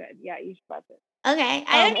so good. Yeah, you should watch it. Okay,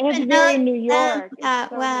 I don't And it's even know very New them York. It's that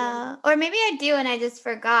so New York. well. Or maybe I do and I just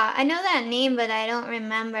forgot. I know that name, but I don't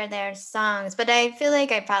remember their songs, but I feel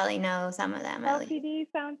like I probably know some of them at least. LCD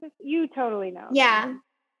sound system. You totally know them. Yeah.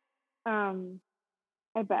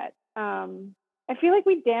 I bet. I feel like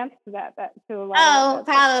we danced to that to a lot of Oh,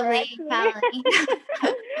 that song probably, actually.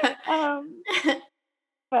 probably. um,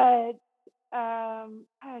 but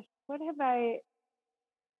gosh, what have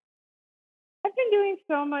I've been doing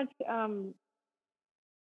so much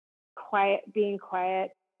being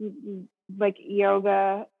quiet, like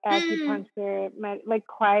yoga, Mm, acupuncture, like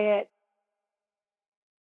quiet,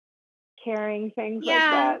 caring things like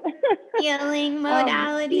yeah, that. healing um,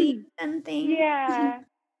 modalities and things. yeah,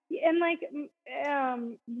 and like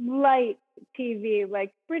light TV,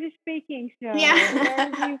 like British Baking Show, Yeah.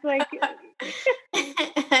 or these like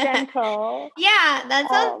gentle. Yeah, that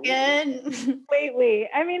sounds Um, good. lately,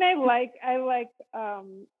 I mean, I like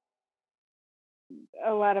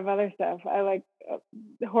a lot of other stuff. I like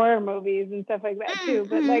horror movies and stuff like that too.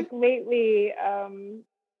 But like Mhm. lately,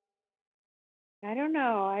 I don't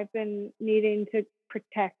know. I've been needing to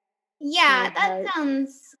protect my Yeah, heart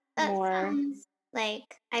that more. sounds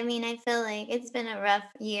like I mean, I feel like it's been a rough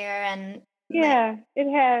year and like Yeah,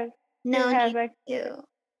 it has. It no has. need to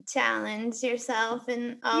challenge yourself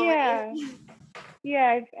in all ways.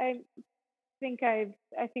 Yeah, yeah.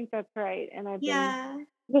 I think that's right, and I've been Yeah.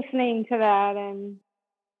 listening to that, and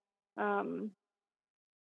um,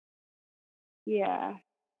 yeah,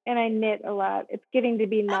 and I knit a lot. It's getting to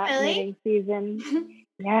be Oh, not really? knitting season.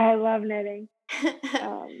 Yeah, I love knitting.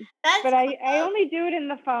 That's But I cool. only do it in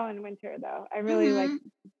the fall and winter though. I really like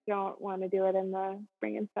Mhm. don't want to do it in the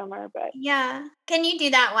spring and summer, but Yeah. Can you do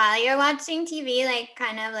that while you're watching TV, like,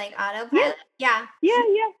 kind of like yeah, autopilot? Yeah.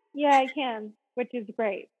 yeah, I can, which is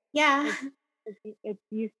great. Yeah. It's it's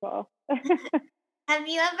useful. Have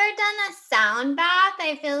you ever done a sound bath?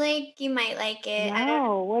 I feel like you might like it. I don't know.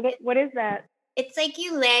 No, what is that? It's like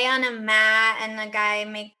you lay on a mat and the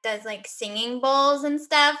guy does like singing bowls and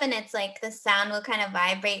stuff, and it's like the sound will kind of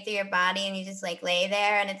vibrate through your body and you just like lay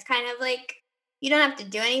there and it's kind of like you don't have to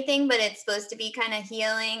do anything, but it's supposed to be kind of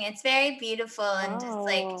healing. It's very beautiful and just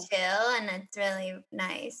like Oh, chill and it's really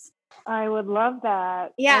nice. I would love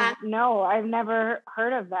that. Yeah. I've never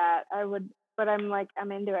heard of that. But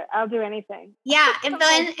I'm into it. I'll do anything. Yeah. I'm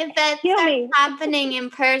like, If that heal starts me. happening in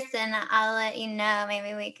person, I'll let you know.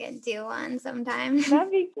 Maybe we could do one sometime.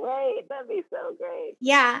 That'd be great. That'd be so great.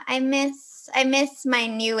 Yeah, I miss my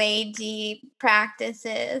new agey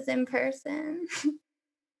practices in person.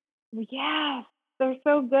 Yes, they're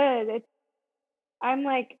so good. I'm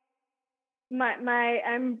like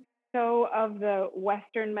I'm so of the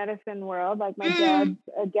Western medicine world. Like my Mm. dad's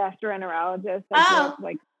a gastroenterologist. I grew up Oh,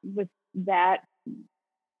 like with that,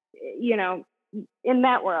 you know, in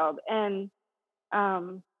that world. And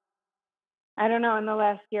um, I don't know. In the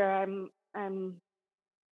last year, I'm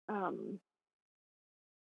um,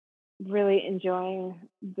 really enjoying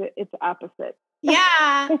its opposite.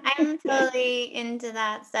 yeah, I'm totally into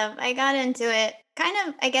that stuff. I got into it kind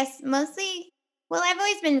of, I guess, mostly. Well, I've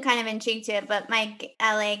always been kind of intrigued to it, but my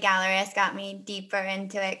LA gallerist got me deeper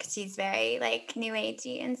into it because she's very like new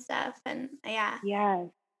agey and stuff. And yeah, Yes,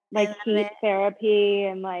 I like love heat it. therapy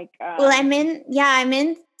and like Well, I'm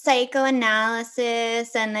in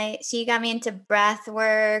psychoanalysis and she got me into breath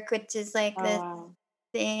work, which is like oh this wow.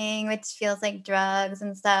 thing which feels like drugs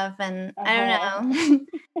and stuff and I Uh-huh. don't know.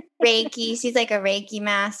 Reiki, she's like a Reiki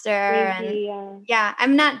master and Reiki, yeah,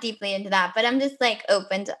 I'm not deeply into that, but I'm just like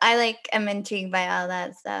open to I'm intrigued by all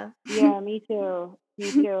that stuff. yeah, me too.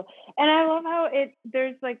 Me too. And I love how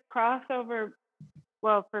there's like crossover.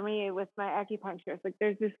 Well, for me, with my acupuncturist, like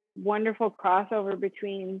there's this wonderful crossover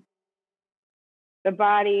between the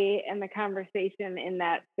body and the conversation in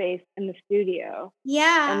that space in the studio.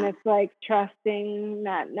 Yeah. And it's like trusting,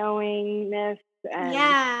 not knowingness. And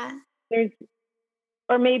yeah. there's,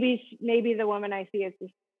 or maybe the woman I see is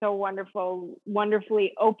just so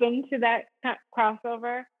wonderfully open to that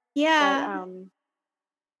crossover. Yeah.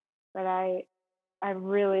 But I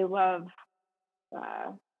really love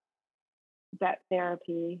that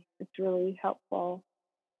therapy. It's really helpful.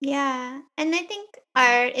 Yeah. And I think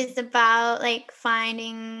art is about like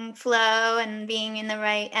finding flow and being in the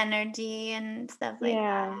right energy and stuff like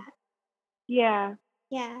that. Yeah.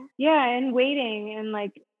 Yeah. Yeah, and waiting and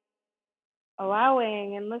like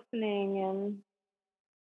allowing and listening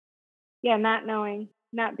and not knowing,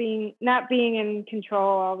 not being in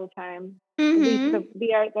control all the time. At least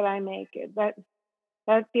the art that I make, that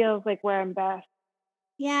feels like where I'm best.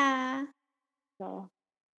 Yeah. So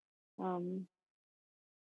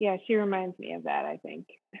yeah, she reminds me of that, I think.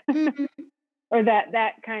 Or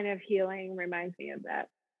that kind of healing reminds me of that.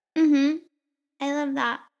 I love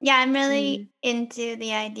that. Yeah, I'm really into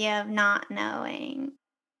the idea of not knowing.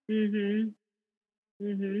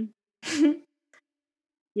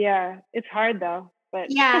 Yeah, it's hard though, but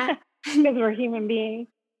yeah, because we're human beings.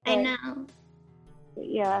 I know. But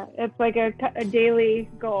yeah, it's like a daily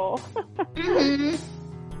goal to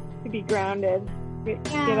be grounded.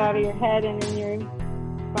 Get out of your head and in your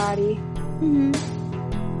body.